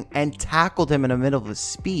ring and tackled him in the middle of his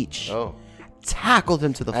speech. Oh. Tackled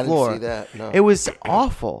him to the floor. I didn't see that. No. It was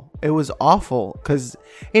awful. It was awful because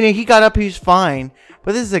he got up, he was fine.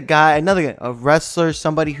 But this is a wrestler,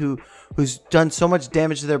 somebody who's done so much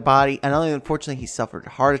damage to their body, and unfortunately he suffered a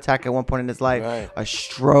heart attack at one point in his life, a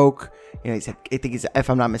stroke. He's had, if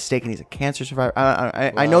I'm not mistaken, he's a cancer survivor.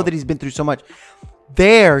 I know that he's been through so much.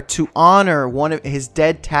 There to honor one of his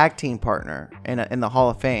dead tag team partner in the Hall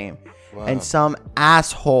of Fame. Wow. And some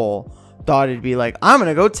asshole thought it'd be like, I'm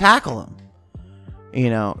gonna go tackle him.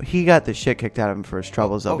 He got the shit kicked out of him for his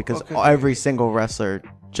troubles though, because every single wrestler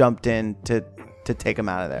jumped in to take him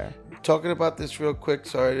out of there. Talking about this real quick,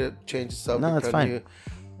 sorry to change the subject. No, that's fine.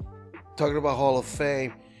 Talking about Hall of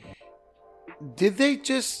Fame, did they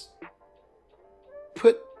just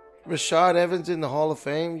put Rashad Evans in the Hall of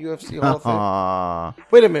Fame, UFC Hall of Fame?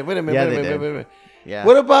 Wait a minute. Yeah.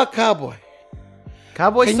 What about Cowboy?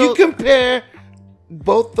 Can you compare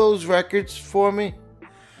both those records for me?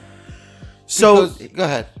 So go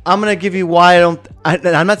ahead. I'm gonna give you why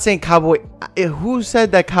I'm not saying Cowboy. Who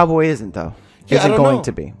said that Cowboy isn't though? Isn't going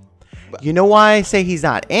to be. You know why I say he's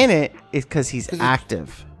not in it? It's because he's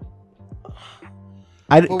active.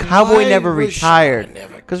 Cowboy never retired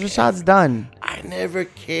because Rashad's done. I never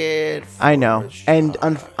cared. I know, Rashad. and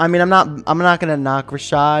I'm not gonna knock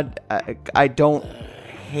Rashad. I don't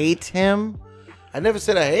hate him. I never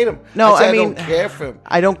said I hate him. No, I don't care for him.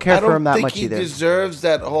 I don't care for him that much either. I don't think he deserves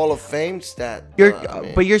that Hall of Fame stat.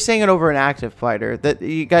 But you're saying it over an active fighter. That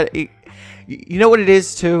you got. You know what it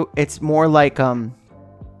is too. It's more like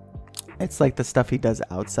it's like the stuff he does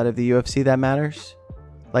outside of the UFC that matters.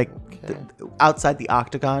 Like outside the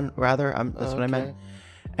octagon, rather. That's what I meant.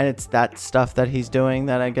 And it's that stuff that he's doing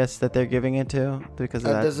that I guess that they're giving it to because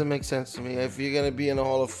of that. That doesn't make sense to me. If you're gonna be in the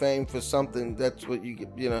Hall of Fame for something, that's what you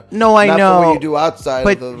know. No, I know. Not for what you do outside.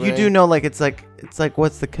 But of the you ring. do know, like it's like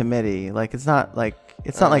what's the committee? Like it's not like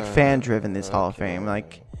fan driven. This Hall of Fame,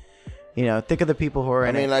 like. Think of the people who are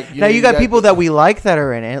in it. Like now you got people that we like that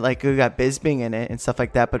are in it. Like we got Bisping in it and stuff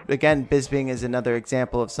like that. But again, Bisping is another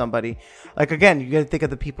example of somebody. Like again, you got to think of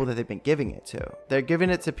the people that they've been giving it to. They're giving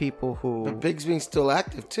it to people who. But Bisping's still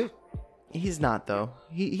active too. He's not though.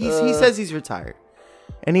 He says he's retired,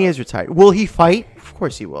 and he is retired. Will he fight? Of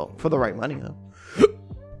course he will, for the right money though.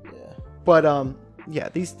 Yeah. But yeah,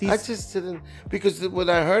 these. I just didn't because when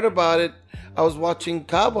I heard about it, I was watching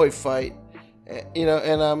Cowboy fight.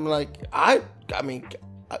 And I'm like, I mean,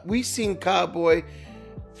 we seen Cowboy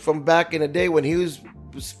from back in the day when he was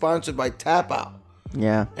sponsored by Tap Out.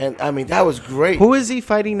 Yeah. And I mean, that was great. Who is he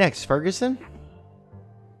fighting next? Ferguson?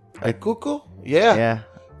 Cuckoo? Yeah. Yeah.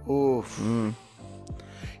 Oof. Mm.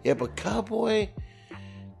 Yeah, but Cowboy,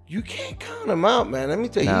 you can't count him out, man. Let me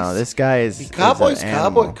tell you. No, this guy is. Cowboy's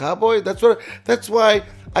Cowboy. Cowboy. That's why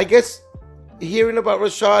I guess hearing about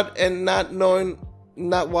Rashad and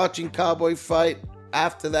not watching Cowboy fight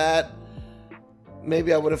after that,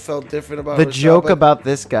 maybe I would have felt different about the Rashad, joke but about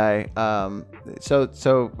this guy.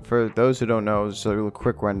 So for those who don't know, so a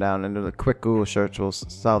quick rundown and a quick Google search will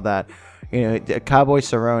solve that. Cowboy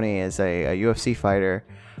Cerrone is a UFC fighter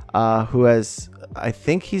who has, I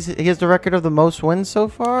think he has the record of the most wins so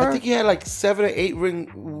far. I think he had like 7 or 8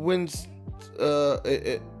 wins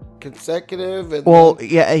consecutive. And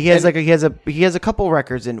he has a couple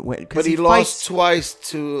records in win. But he lost twice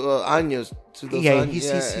to Anyos.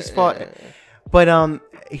 He's fought. But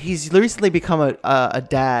he's recently become a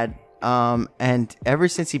dad. And ever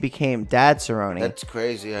since he became Dad Cerrone, that's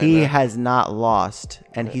crazy. He has not lost,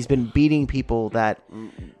 and he's been beating people that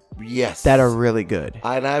are really good.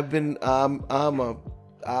 And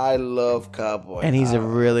I love Cowboy, and he's a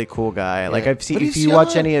really cool guy. Like I've seen, if you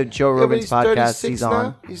watch any of Joe Rogan's podcasts, he's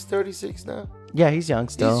on. He's 36 now. Yeah, he's young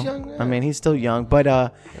still. He's young, I mean, he's still young,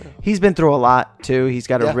 but he's been through a lot too. He's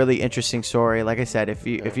got a really interesting story. Like I said, if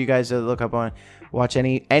you guys look up on. Watch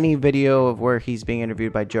any video of where he's being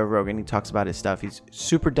interviewed by Joe Rogan. He talks about his stuff. He's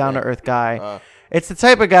super down to earth guy. It's the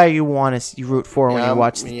type of guy you want to root for when you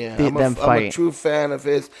watch them fight. I'm a true fan of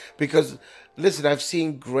his because, listen, I've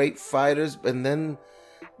seen great fighters, and then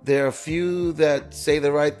there are a few that say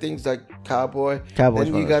the right things, like Cowboy.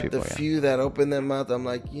 Then you got the few that open their mouth. I'm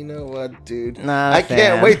like, you know what, dude? I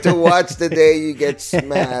can't wait to watch the day you get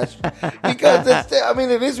smashed because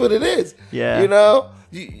it is what it is. Yeah, you know.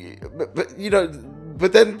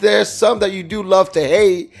 But then there's some that you do love to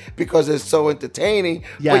hate because it's so entertaining.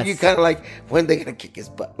 Yes. But you kind of like, when they gonna kick his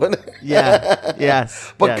butt?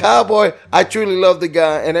 Yes. But Cowboy, I truly love the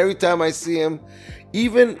guy, and every time I see him,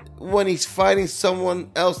 even when he's fighting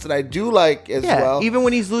someone else that I do like as well. Even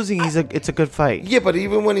when he's losing, it's a good fight. Yeah, but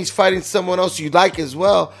even when he's fighting someone else you like as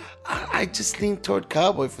well, I just lean toward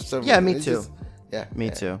Cowboy for some reason. Yeah, me too. Me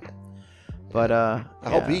too. But I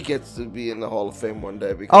hope he gets to be in the Hall of Fame one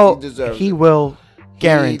day because he deserves it. He will,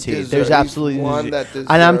 guaranteed. There's absolutely one that deserves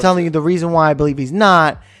and I'm telling you, the reason why I believe he's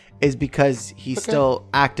not is because he's still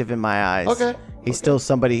active in my eyes. Okay. He's still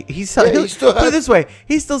somebody. Put it this way: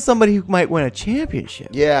 he's still somebody who might win a championship.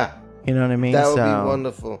 Yeah. You know what I mean? That would be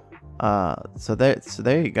wonderful. So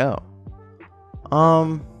there you go.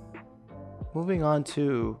 Moving on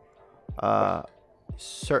to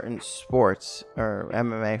certain sports or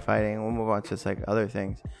MMA fighting. We'll move on to like other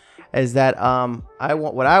things. Is that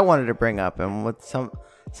what I wanted to bring up, and what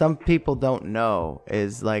some people don't know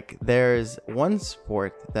is, like, there's one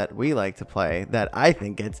sport that we like to play that I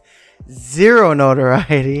think gets zero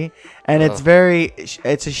notoriety, and it's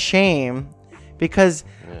a shame because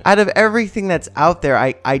out of everything that's out there,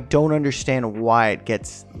 I don't understand why it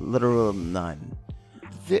gets literal none.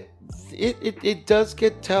 It does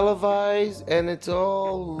get televised, and it's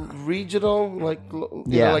all regional. Like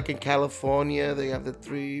like in California, they have the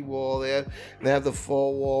 3-wall. They have the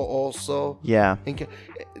 4-wall also. Yeah, and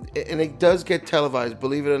it does get televised.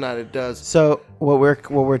 Believe it or not, it does. So what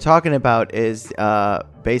we're talking about is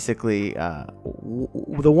basically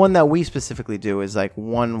the one that we specifically do is like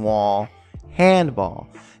 1-wall handball.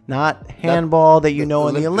 Not handball that in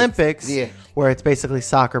the Olympics, where it's basically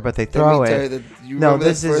soccer, but they throw it. No,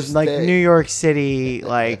 this is like New York City.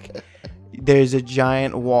 Like, there's a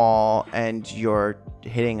giant wall, and you're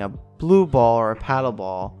hitting a blue ball or a paddle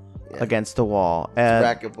ball against the wall. It's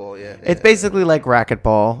racquetball, It's basically like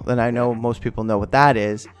racquetball, and I know most people know what that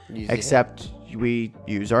is, except we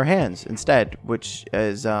use our hands instead, which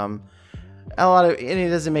is and it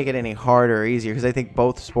doesn't make it any harder or easier because I think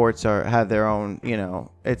both sports have their own,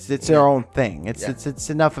 it's their own thing. It's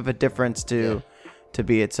enough of a difference to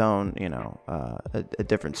be its own, a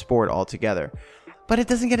different sport altogether. But it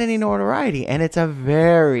doesn't get any notoriety, and it's a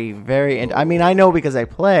very, very. I mean, I know because I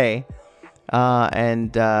play,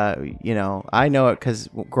 and I know it because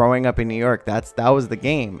growing up in New York, that was the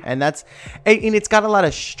game, and it's got a lot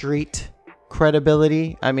of street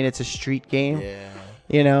credibility. I mean, it's a street game. Yeah.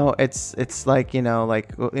 It's like,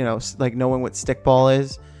 like knowing what stickball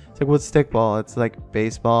is. It's like, what's stickball? It's like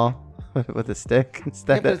baseball with a stick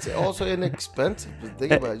instead. But it's also inexpensive.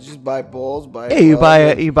 Think about it. You just buy balls. You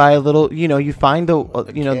buy a little. You find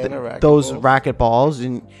those racket balls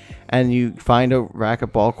and you find a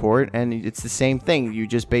racquetball court, and it's the same thing. You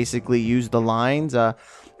just basically use the lines. The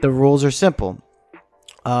rules are simple.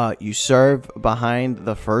 You serve behind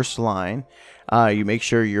the first line. You make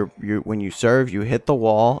sure when you serve, you hit the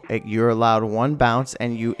wall. You're allowed one bounce,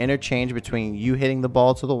 and you interchange between you hitting the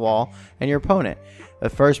ball to the wall and your opponent. The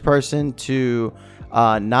first person to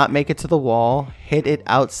not make it to the wall, hit it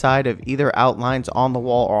outside of either outlines on the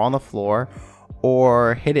wall or on the floor,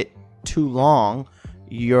 or hit it too long,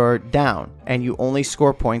 you're down, and you only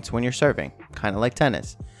score points when you're serving, kind of like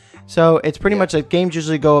tennis. So it's pretty much like games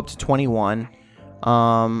usually go up to 21.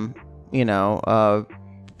 I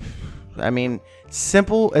mean,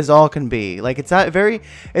 simple as all can be. Like, it's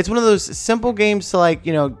one of those simple games to, like,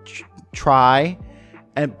 try,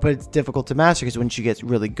 but it's difficult to master because once you get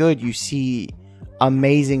really good, you see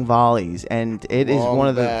amazing volleys, and it is one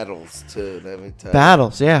of the battles too. Let me tell you.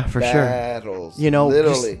 Battles, yeah, for sure. Battles,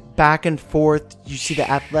 literally just back and forth. You see the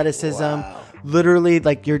athleticism. Wow. Literally,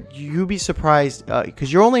 like you'd be surprised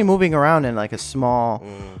because you're only moving around in like a small.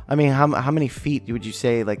 I mean, how many feet would you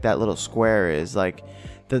say like that little square is? Like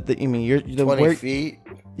you're 20 feet.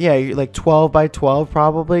 Yeah, you're like 12 by 12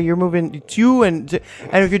 probably. You're moving and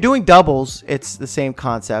if you're doing doubles, it's the same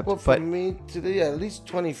concept. Well, for me, at least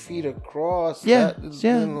 20 feet across. Yeah, that is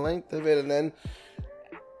the length of it, and then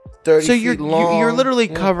 30 feet long. So you're literally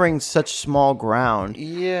covering such small ground.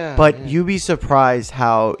 Yeah. But you'd be surprised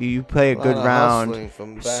how you play a good round.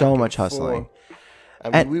 So much hustling. I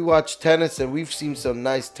mean, we watch tennis, and we've seen some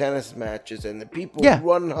nice tennis matches, and the people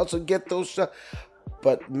run and hustle, get those shots.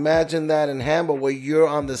 But imagine that in handball where you're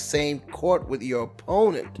on the same court with your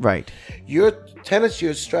opponent. Right. You're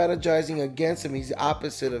strategizing against him. He's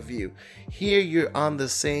opposite of you. Here you're on the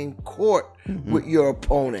same court with your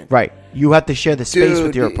opponent. Right. You have to share the space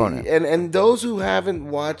with your opponent. And those who haven't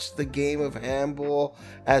watched the game of handball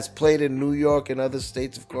as played in New York and other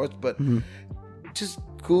states, of course, but just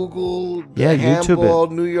Google handball,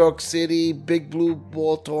 New York City, big blue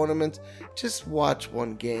ball tournaments. Just watch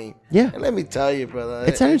one game. Yeah. And let me tell you, brother.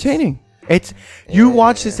 It's entertaining. You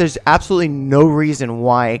watch this, there's absolutely no reason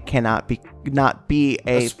why it cannot be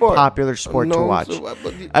a popular sport to watch.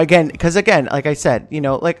 Because like I said,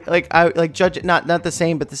 I judge it not the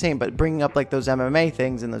same, but bringing up like those MMA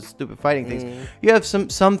things and those stupid fighting things. You have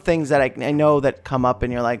some things that I know that come up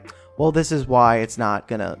and you're like, well, this is why it's not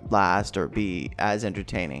going to last or be as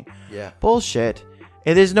entertaining. Yeah. Bullshit.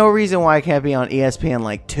 There's no reason why I can't be on ESPN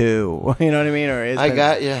like 2. You know what I mean? Or I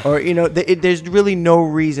got you. Or there's really no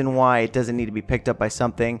reason why it doesn't need to be picked up by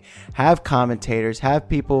something. Have commentators, have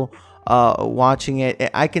people watching it.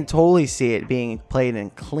 I can totally see it being played in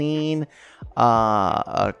clean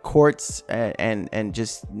courts and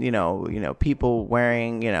just people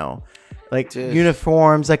wearing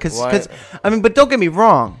uniforms, like because I mean, but don't get me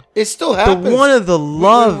wrong, it still happens.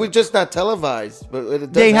 We're just not televised,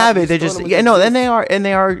 but they have it. They just and they are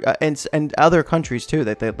and other countries too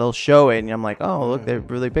that they'll show it, and I'm like, oh look, they're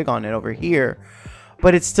really big on it over here,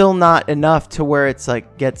 but it's still not enough to where it's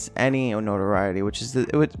like gets any notoriety, which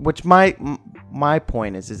my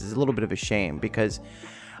point is a little bit of a shame because,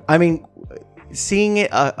 I mean, seeing it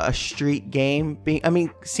a street game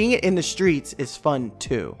seeing it in the streets is fun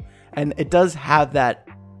too. And it does have that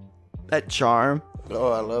charm.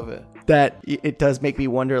 Oh, I love it. That it does make me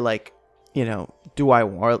wonder, like, do I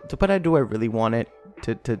really want it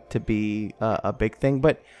to be a big thing?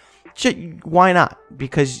 But why not?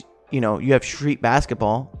 Because you have street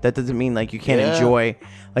basketball. That doesn't mean like you can't enjoy.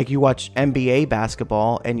 Like you watch NBA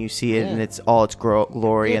basketball and you see it in all its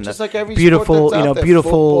glory and just like every beautiful,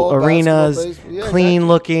 beautiful football, arenas, clean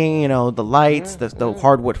looking. The lights, the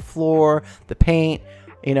hardwood floor, the paint.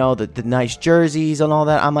 The nice jerseys and all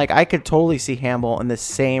that. I'm like, I could totally see handball in the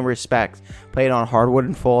same respect. Played on hardwood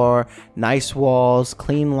and floor, nice walls,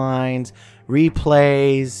 clean lines,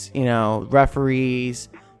 replays, referees,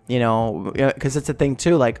 because it's a thing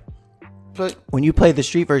too. Like, when you play the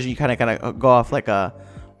street version, you kind of gotta go off like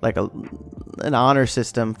an honor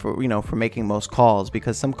system for making most calls,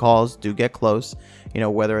 because some calls do get close,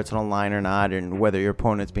 whether it's on a line or not, and whether your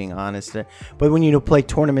opponent's being honest. But when you play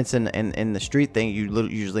tournaments in the street thing, you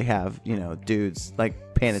usually have dudes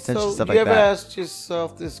like paying attention to stuff like that. You ever asked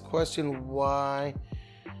yourself this question: why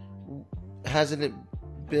hasn't it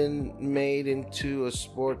been made into a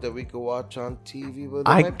sport that we could watch on TV? Well,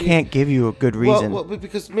 I can't give you a good reason. Well,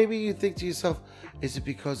 because maybe you think to yourself, is it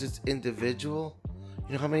because it's individual?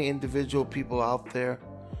 How many individual people out there?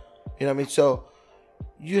 You know what I mean? So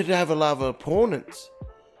you'd have a lot of opponents.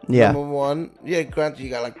 Yeah. Number one, granted, you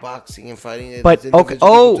got like boxing and fighting. But okay.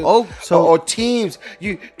 Or teams.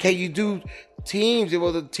 You do teams?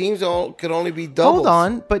 Well, the teams could only be doubles. Hold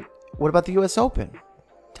on, but what about the U.S. Open?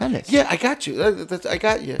 Tennis. Yeah, I got you. I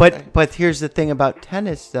got you. But here's the thing about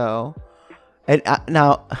tennis, though. And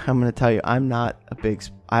now I'm going to tell you, I'm not a big.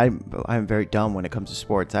 I'm very dumb when it comes to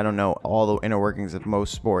sports. I don't know all the inner workings of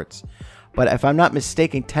most sports, but if I'm not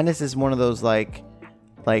mistaken, tennis is one of those like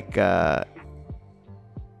I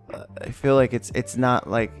feel like it's not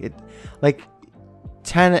like it like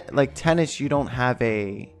tennis. You don't have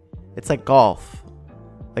it's like golf.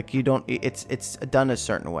 Like you don't. It's done a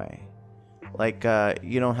certain way. Like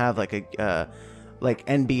you don't have like like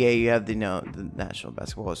NBA, you have the National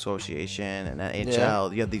Basketball Association and NHL.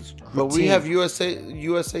 Yeah. You have these. But we have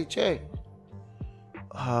USHA.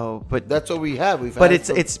 Oh, but that's what we have.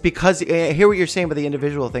 It's because I hear what you're saying about the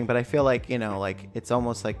individual thing, but I feel like like it's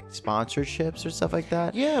almost like sponsorships or stuff like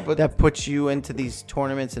that. Yeah, but that puts you into these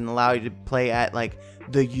tournaments and allow you to play at like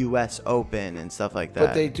the U.S. Open and stuff like that.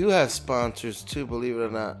 But they do have sponsors too, believe it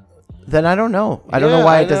or not. Then I don't know. I don't know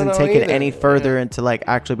why it doesn't take it any further into like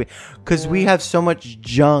actually because we have so much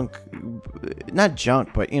junk, not junk,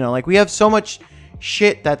 but like we have so much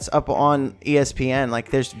shit that's up on ESPN. Like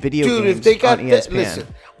there's video games if they got on ESPN. Listen,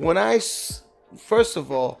 when first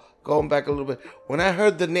of all, going back a little bit, when I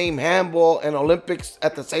heard the name handball and Olympics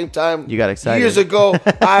at the same time, you got excited. Years ago,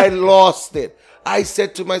 I lost it. I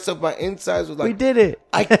said to myself, my insides was like, we did it.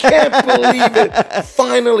 I can't believe it.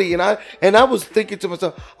 Finally. And I was thinking to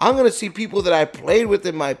myself, I'm going to see people that I played with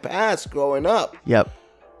in my past growing up. Yep.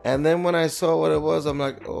 And then when I saw what it was, I'm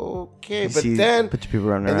like, okay. Then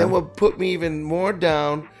what put me even more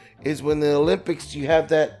down is when the Olympics, you have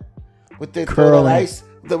that with the curling. Ice.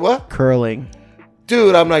 The what? Curling.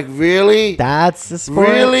 Dude, I'm like, really? That's the sport?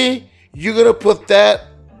 Really? You're going to put that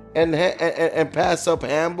and pass up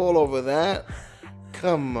handball over that?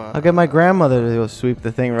 Come on. I'll get my grandmother to go sweep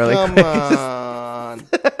the thing really quick. Come on.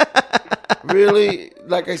 Really?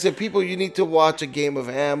 Like I said, people, you need to watch a game of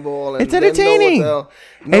handball. And it's entertaining.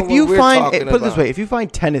 If you find, put it this way, if you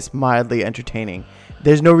find tennis mildly entertaining,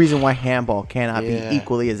 there's no reason why handball cannot be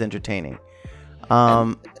equally as entertaining.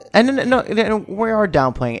 And we are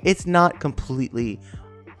downplaying it. It's not completely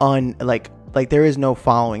like there is no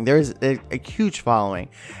following. There is a huge following.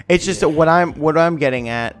 It's just that what I'm getting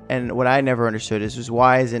at, and what I never understood is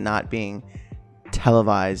why is it not being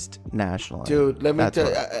televised nationally? Dude, let me tell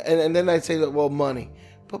you. And then I say that, well, money.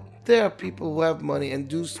 But there are people who have money and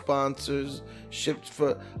do sponsorships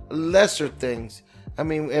for lesser things. I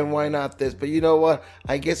mean, and why not this? But you know what?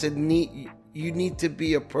 I guess you need to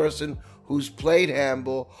be a person who's played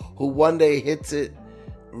handball, who one day hits it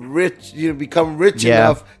rich, become rich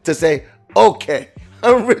enough to say, okay,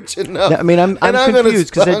 I'm rich enough. I mean, I'm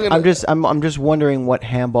confused because I'm just wondering what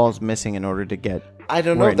handball's missing in order to get. I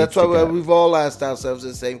don't know. That's why we've all asked ourselves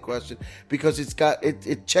the same question, because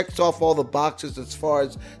it checks off all the boxes as far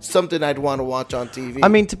as something I'd want to watch on TV. I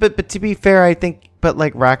mean, but to be fair, I think, but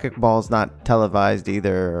like racquetball's not televised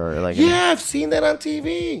either, or like. Yeah, I've seen that on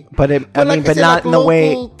TV. But not in the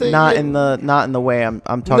way, not in the way I'm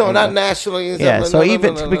talking. No, not nationally. Yeah, so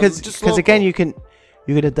because again, you could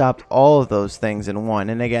adopt all of those things in one,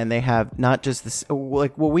 and again, they have not just this.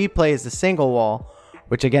 Like what we play is the single wall,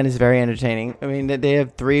 which again is very entertaining. I mean, they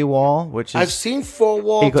have 3-wall, which is I've seen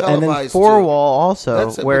 4-wall televised, and then 4-wall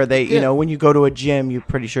also, where they when you go to a gym, you're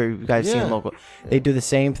pretty sure you guys seen local. They do the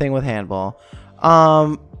same thing with handball.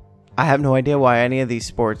 I have no idea why any of these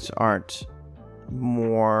sports aren't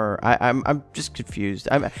more. I'm just confused.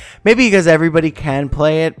 Maybe because everybody can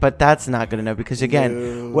play it, but that's not good enough. Because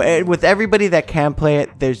again, with everybody that can play it,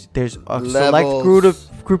 there's a select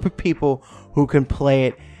group of people who can play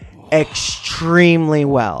it extremely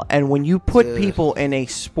well. And when you put people in a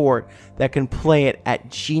sport that can play it at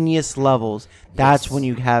genius levels, that's when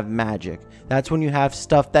you have magic. That's when you have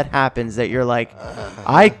stuff that happens that you're like,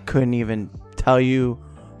 I couldn't even tell you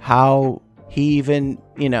how he even,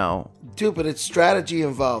 Dude, but it's strategy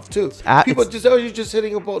involved too. People just, you're just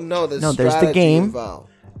hitting a ball. No, there's the game involved.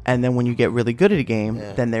 And then when you get really good at a game,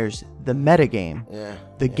 then there's the meta game,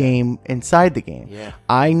 the game inside the game. Yeah.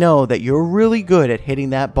 I know that you're really good at hitting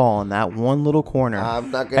that ball in that one little corner. I'm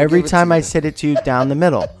not gonna Every time I sit it to you down the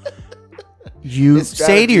middle, you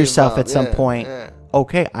say to yourself at some point,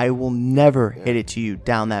 okay, I will never hit it to you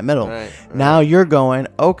down that middle. Right. Now you're going,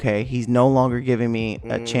 okay, he's no longer giving me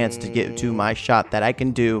a chance to get to my shot that I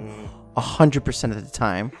can do 100% of the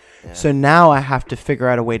time. Yeah. So now I have to figure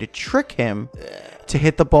out a way to trick him to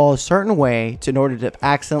hit the ball a certain way in order to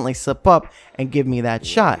accidentally slip up and give me that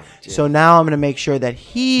shot. Yeah. So now I'm going to make sure that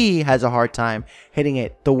he has a hard time hitting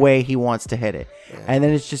it the way he wants to hit it. Yeah. And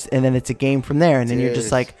then it's a game from there. And then you're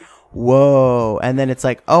just like, whoa. And then it's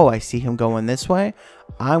like, oh, I see him going this way.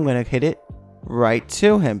 I'm going to hit it right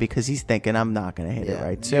to him because he's thinking I'm not going to hit it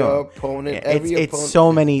right to him. Opponent, it's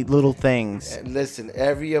so many little things. Listen,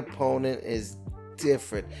 every opponent is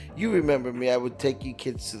different. You remember me, I would take you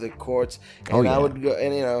kids to the courts and I would go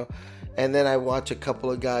and then I watch a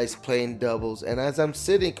couple of guys playing doubles, and as I'm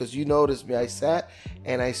sitting, because you noticed me, I sat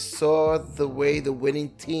and I saw the way the winning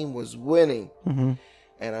team was winning.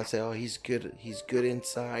 And I said, oh, he's good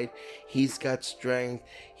inside, he's got strength,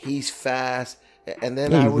 he's fast. And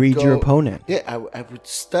then I would read your opponent. Yeah, I would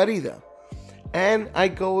study them. And I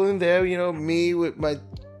go in there, me with my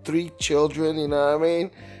 3 children, you know what I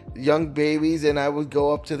mean? Young babies, and I would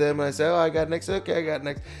go up to them and I say, "Oh, I got next." Okay, I got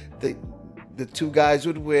next. The 2 guys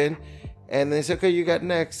would win, and they say, "Okay, you got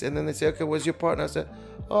next." And then they say, "Okay, where's your partner?" I said,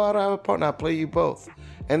 "Oh, I don't have a partner. I'll play you both."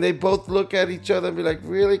 And they both look at each other and be like,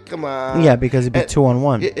 "Really? Come on." Yeah, because it'd be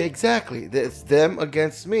 2-on-1. Exactly. It's them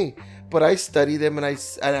against me. But I study them, and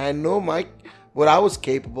I know what I was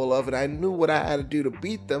capable of, and I knew what I had to do to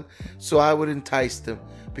beat them. So I would entice them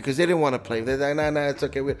because they didn't want to play. They're like, "Nah, it's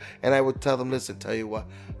okay." And I would tell them, "Listen, tell you what,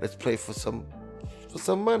 let's play for some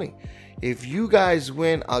money. If you guys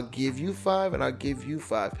win, I'll give you 5, and I'll give you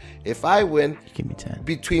 5. If I win, give me 10.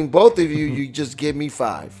 Between both of you, you just give me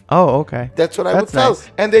 5." Oh, okay. That's what I would tell them.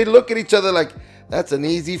 And they look at each other like, "That's an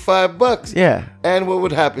easy $5." Yeah. And what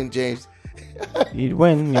would happen, James? You'd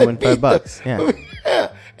win. You win $5. Yeah.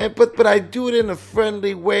 Yeah. But I do it in a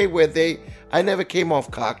friendly way where I never came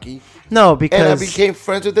off cocky. No, because... And I became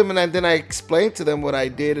friends with them, and then I explained to them what I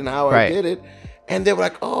did and how I did it. And they were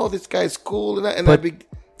like, "Oh, this guy's cool."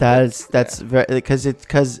 That's very, because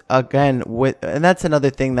again, and that's another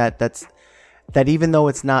thing that even though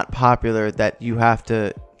it's not popular, that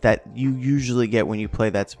you usually get when you play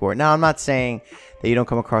that sport. Now, I'm not saying that you don't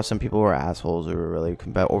come across some people who are assholes or are really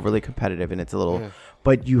overly competitive, and it's a little,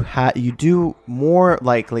 but you do more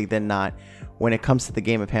likely than not when it comes to the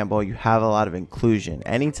game of handball, you have a lot of inclusion.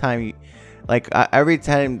 Anytime every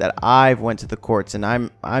time that I've went to the courts, and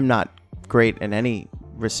I'm not great in any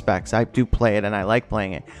respects. I do play it and I like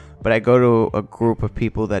playing it, but I go to a group of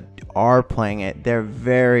people that are playing it. They're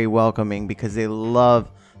very welcoming because they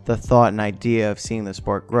love the thought and idea of seeing the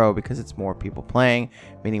sport grow, because it's more people playing,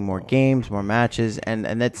 meaning more games, more matches, and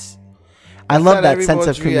that's I love that sense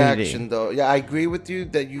of community. Reaction, though. Yeah, I agree with you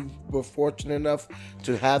that you were fortunate enough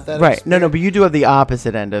to have that. Right. No, but you do have the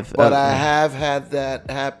opposite end of. But I have had that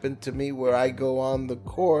happen to me where I go on the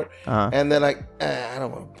court and they're like, I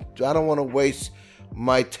don't want to waste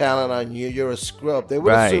my talent on you. You're a scrub. They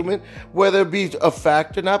would assume it, whether it be a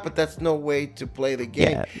fact or not. But that's no way to play the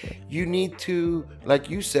game. Yeah. You need to, like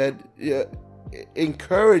you said,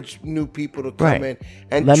 encourage new people to come in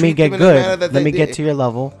and let me get good. Let me get to your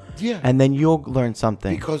level. Yeah, and then you'll learn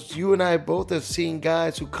something. Because you and I both have seen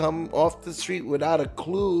guys who come off the street without a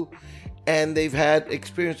clue, and they've had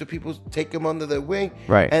experience with people take them under their wing.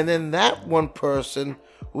 Right. And then that one person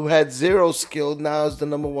who had 0 skill now is the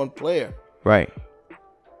number 1 player. Right.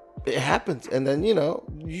 It happens, and then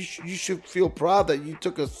you should feel proud that you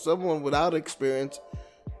took someone without experience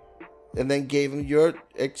and then gave them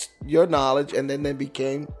your knowledge, and then they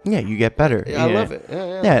became... Yeah, you get better. Yeah, I love it.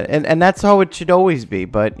 Yeah, and that's how it should always be.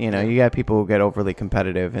 But, you got people who get overly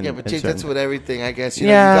competitive. And, but James, that's with everything, I guess. You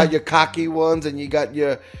got your cocky ones, and you got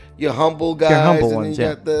your humble guys, and you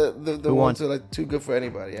got the ones who are like too good for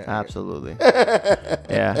anybody. Yeah, absolutely.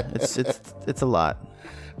 Yeah, it's a lot.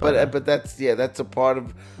 But that's a part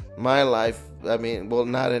of my life. I mean, well,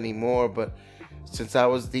 not anymore, but since I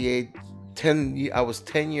was I was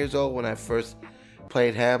 10 years old when I first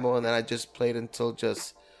played handball, and then I just played until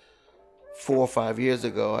just 4 or 5 years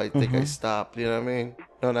ago. I think I stopped. You know what I mean?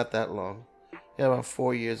 No, not that long. Yeah, about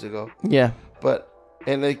 4 years ago. Yeah.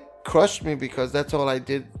 And they crushed me because that's all I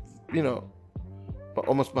did.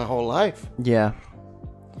 Almost my whole life. Yeah.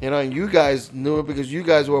 And you guys knew it because you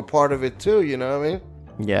guys were a part of it too. You know what I mean?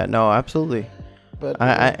 Yeah. No, absolutely. But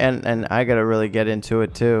I gotta really get into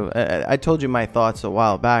it too. I told you my thoughts a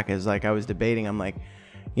while back. Is like I was debating. I'm like,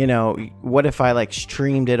 what if I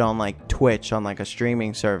streamed it on Twitch on a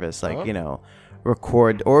streaming service,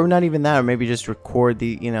 record, or not even that, or maybe just record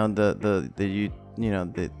the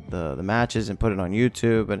matches and put it on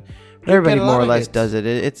YouTube, and everybody more or less does it.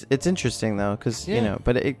 It's interesting though, because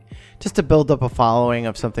but it just to build up a following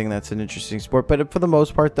of something that's an interesting sport. But for the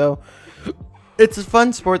most part though, it's a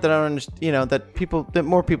fun sport that I don't understand, that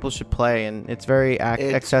more people should play, and it's very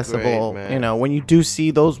accessible. Great, when you do see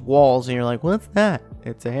those walls and you're like, what's that?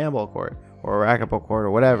 It's a handball court or a racquetball court or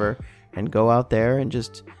whatever, and go out there and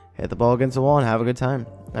just hit the ball against the wall and have a good time.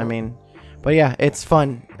 I mean, but yeah, it's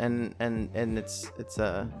fun and it's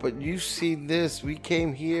But you see this, we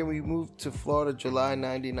came here, we moved to Florida July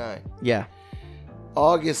 99. Yeah.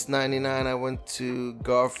 August 99, I went to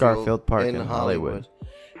Garfield Park in Hollywood.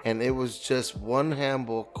 And it was just one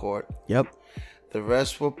handball court. Yep. The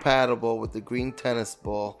rest were paddleball with the green tennis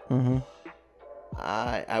ball. Mm-hmm.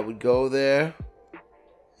 I would go there,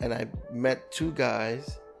 and I met 2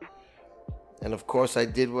 guys. And, of course, I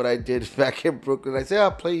did what I did back in Brooklyn. I said,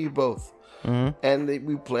 I'll play you both. Mm-hmm. And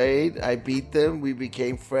we played. I beat them. We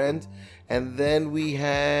became friends. And then we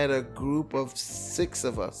had a group of 6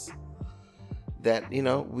 of us that,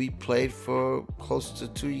 we played for close to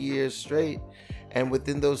 2 years straight. And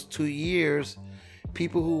within those 2 years,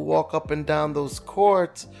 people who walk up and down those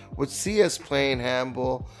courts would see us playing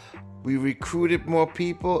handball. We recruited more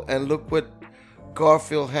people, and look what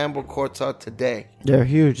Garfield handball courts are today. They're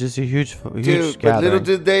huge. It's a huge Dude, gathering. but little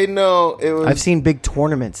did they know it was. I've seen big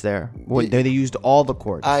tournaments there. They used all the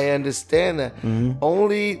courts. I understand that. Mm-hmm.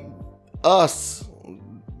 Only us,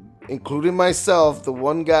 including myself, the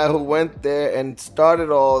one guy who went there and started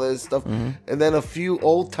all this stuff, and then a few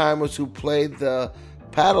old timers who played the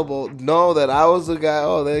paddleboat know that I was the guy.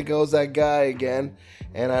 Oh, there goes that guy again.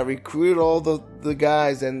 And I recruited all the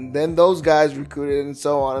guys, and then those guys recruited, and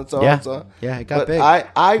so on and so on and so on. Yeah, it got but big.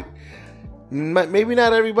 I maybe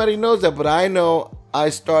not everybody knows that, but I know I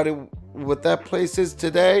started what that place is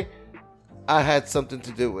today. I had something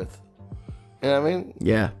to do with. You know what I mean?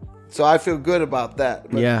 Yeah. So I feel good about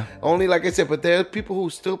that. But yeah. Only, like I said, but there are people who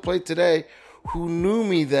still play today who knew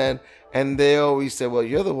me then, and they always say, well,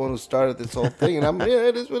 you're the one who started this whole thing. And I'm, yeah,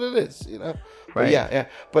 it is what it is, you know? Right. But yeah.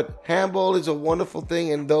 But handball is a wonderful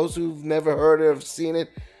thing, and those who've never heard it or seen it,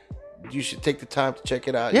 you should take the time to check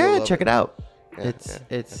it out. Yeah, check it out. Yeah,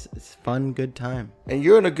 it's fun, good time. And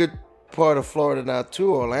you're in a good part of Florida now,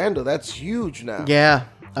 too, Orlando. That's huge now. Yeah.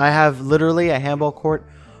 I have literally a handball court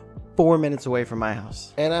 4 minutes away from my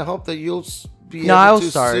house. And I hope that you'll be I'll able to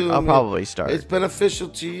start. soon. I'll probably start. It's beneficial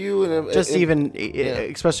to you, and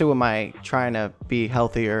especially with my trying to be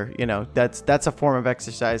healthier. You know, that's a form of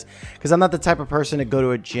exercise, because I'm not the type of person to go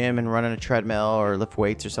to a gym and run on a treadmill or lift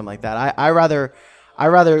weights or something like that. I rather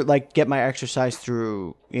like get my exercise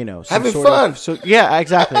through, you know, having fun. Yeah,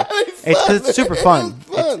 exactly. It's super fun.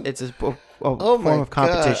 Fun. It's a form of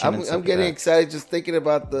competition. I'm getting excited just thinking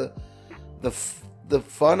about the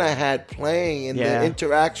fun I had playing and the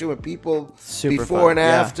interaction with people before and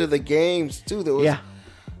after the games too. There was,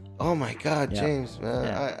 oh my God, James,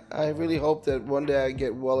 man, I really hope that one day I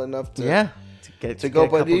get well enough to go.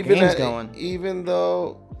 But even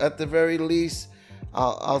though at the very least,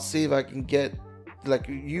 I'll see if I can get like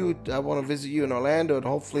you. I want to visit you in Orlando and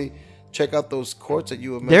hopefully check out those courts that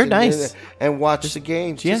you were mentioning. They're nice. And watch the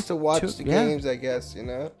games, just to watch the games, I guess, you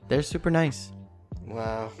know. They're super nice.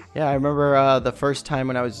 Wow. Yeah, I remember the first time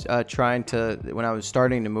when I was when I was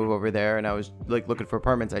starting to move over there, and I was like looking for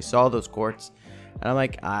apartments. I saw those courts, and I'm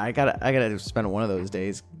like, I gotta spend one of those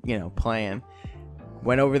days, you know, playing.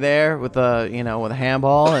 Went over there with a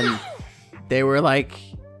handball, and they were like,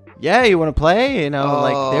 yeah, you want to play? You know,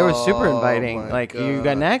 like they were super inviting. Like, God. You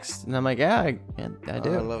got next? And I'm like, yeah, I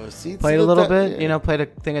do. I love it. See, played a little bit, you know, played a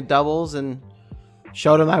thing of doubles and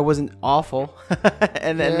showed them I wasn't awful.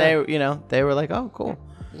 And then they were like, oh, cool.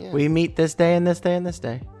 Yeah. We meet this day and this day and this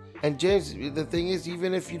day. And James, the thing is,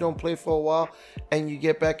 even if you don't play for a while and you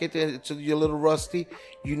get back into it, so you're a little rusty,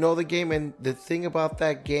 you know the game. And the thing about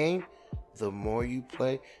that game, the more you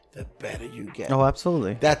play, the better you get. Oh,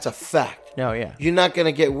 absolutely. That's a fact. Oh, yeah. You're not going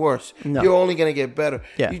to get worse. No. You're only going to get better.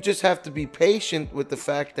 Yeah. You just have to be patient with the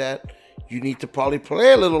fact that you need to probably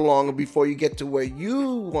play a little longer before you get to where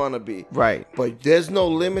you want to be. Right. But there's no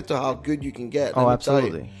limit to how good you can get. Oh,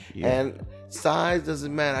 absolutely. Yeah. And size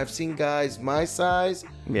doesn't matter. I've seen guys my size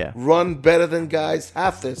run better than guys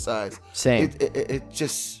half their size. Same. It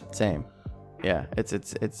just... Same. Yeah,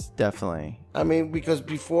 it's definitely... I mean, because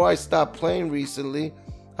before I stopped playing recently,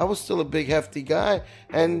 I was still a big, hefty guy,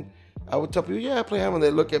 and I would tell people, yeah, I play handball.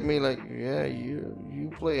 They look at me like, yeah,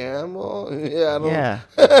 you play handball? Yeah, I don't... Yeah.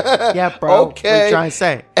 Yeah, bro. Okay. What are you trying to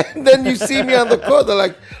say? And then you see me on the court, they're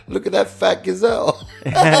like, look at that fat gazelle.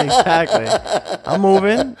 Exactly. I'm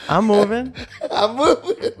moving.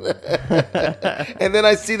 And then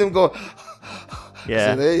I see them go...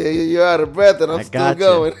 Yeah. So you're out of breath, and I'm still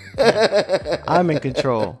going. I'm in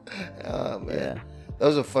control. Oh, man. Yeah.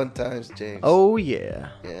 Those are fun times, James. Oh, yeah.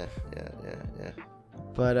 Yeah.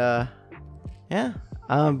 But,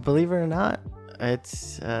 believe it or not,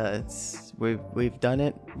 we've done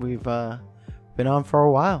it. We've been on for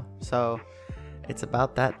a while. So it's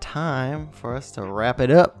about that time for us to wrap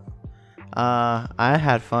it up. I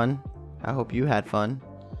had fun. I hope you had fun.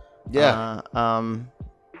 Yeah.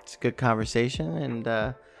 It's a good conversation,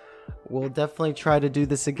 and we'll definitely try to do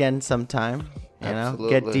this again sometime. Absolutely.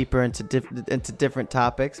 Get deeper into different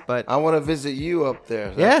topics. But I want to visit you up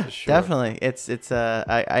there. Yeah, for sure. definitely.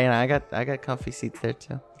 I got comfy seats there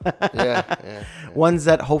too. Yeah. Ones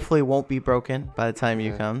that hopefully won't be broken by the time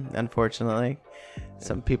you come. Unfortunately,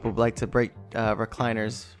 some people like to break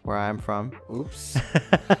recliners where I'm from. Oops.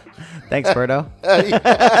 Thanks, Berto.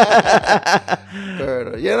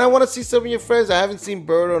 Berto. Yeah, and I want to see some of your friends. I haven't seen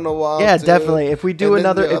Berto in a while. Yeah, too. definitely. If we do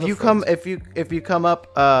another, if you friends. come up,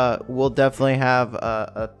 we'll definitely have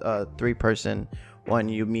a 3-person when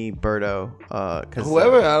you meet Berto.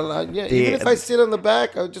 Whoever, even if I sit on the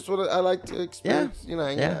back, I like to experience,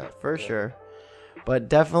 hanging out. For sure. But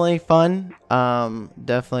definitely fun.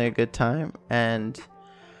 Definitely a good time. And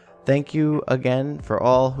thank you again for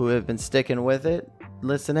all who have been sticking with it,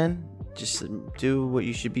 listening. Just do what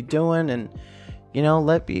you should be doing, and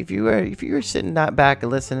if you were sitting back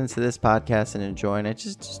and listening to this podcast and enjoying it,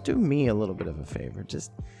 just do me a little bit of a favor.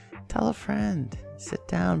 Just tell a friend. Sit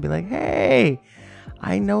down, be like, hey,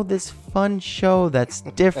 I know this fun show that's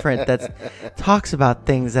different, that talks about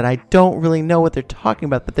things that I don't really know what they're talking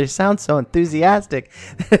about, but they sound so enthusiastic.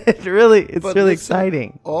 It's really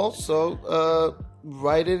exciting. Also,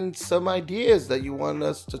 write in some ideas that you want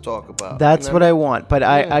us to talk about. That's what I want. But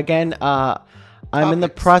I'm in the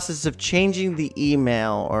process of changing the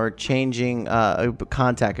email or changing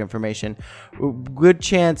contact information. Good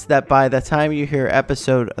chance that by the time you hear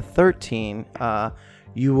episode 13,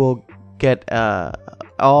 you will get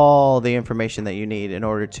all the information that you need in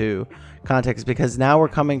order to contact us, because now we're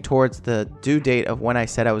coming towards the due date of when I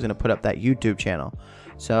said I was going to put up that YouTube channel.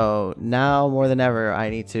 So now more than ever,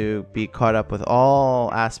 I need to be caught up with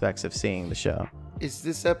all aspects of seeing the show. Is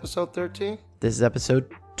this episode 13? This is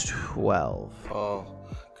episode 12. Oh,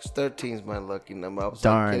 because 13 is my lucky number. I was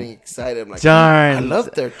getting excited. I'm like, darn. I love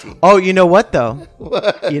 13. Oh, you know what, though?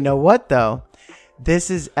 What? You know what, though?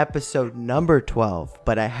 This is episode number 12,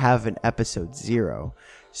 but I have an episode 0.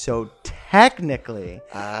 So technically,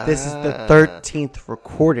 this is the 13th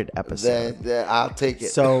recorded episode. Then I'll take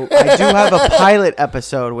it. So I do have a pilot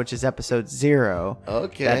episode, which is episode 0.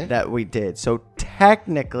 Okay. That we did. So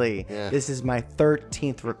technically, this is my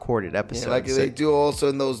 13th recorded episode. Yeah, like they do also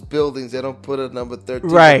in those buildings. They don't put a number 13.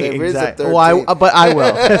 Right, exactly. Well, but I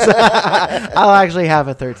will. I'll actually have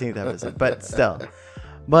a 13th episode, but still.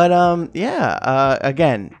 But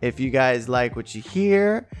again, if you guys like what you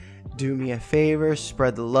hear, do me a favor,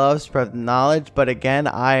 spread the love, spread the knowledge. But again,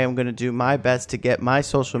 I am going to do my best to get my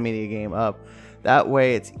social media game up. That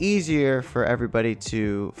way it's easier for everybody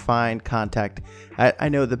to find contact. I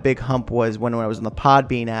know the big hump was when I was on the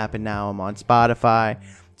Podbean app, and now I'm on Spotify.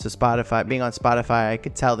 So being on Spotify, I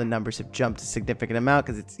could tell the numbers have jumped a significant amount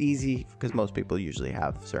because it's easy, because most people usually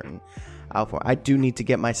have certain outflow. I do need to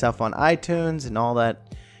get myself on iTunes and all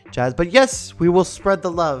that jazz. But yes, we will spread the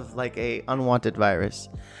love like a unwanted virus.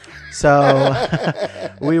 So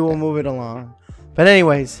we will move it along. But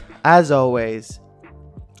anyways, as always,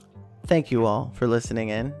 thank you all for listening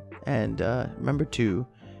in. And remember to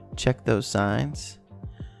check those signs.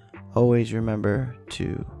 Always remember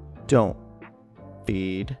to don't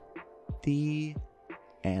feed the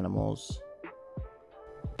animals.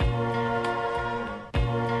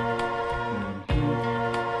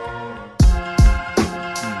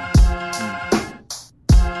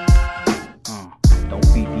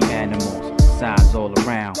 Signs all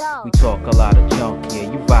around. We talk a lot of junk, yeah,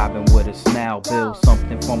 you vibing with us now. Build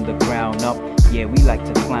something from the ground up, yeah, we like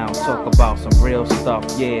to clown. Talk about some real stuff,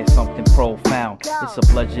 yeah, something profound. It's a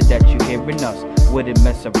pleasure that you hearing us, wouldn't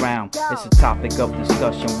mess around. It's a topic of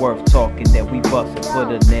discussion worth talking, that we bust it, put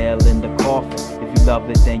a nail in the coffin. If you love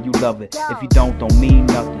it, then you love it. If you don't mean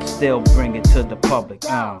nothing, still bring it to the public.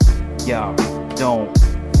 Y'all, don't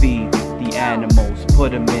feed the animals,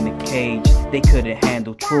 put them in a cage, they couldn't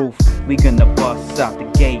handle truth. We gonna bust out the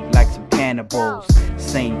gate like some cannibals.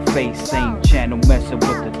 Same face, same channel, messing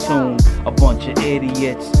with the tune. A bunch of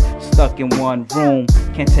idiots stuck in one room,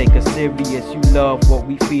 can't take us serious. You love what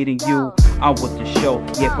we feeding you, I'm with the show,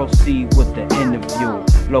 yeah, proceed with the interview.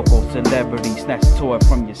 Local celebrities, snatch toy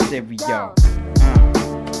from your cereal.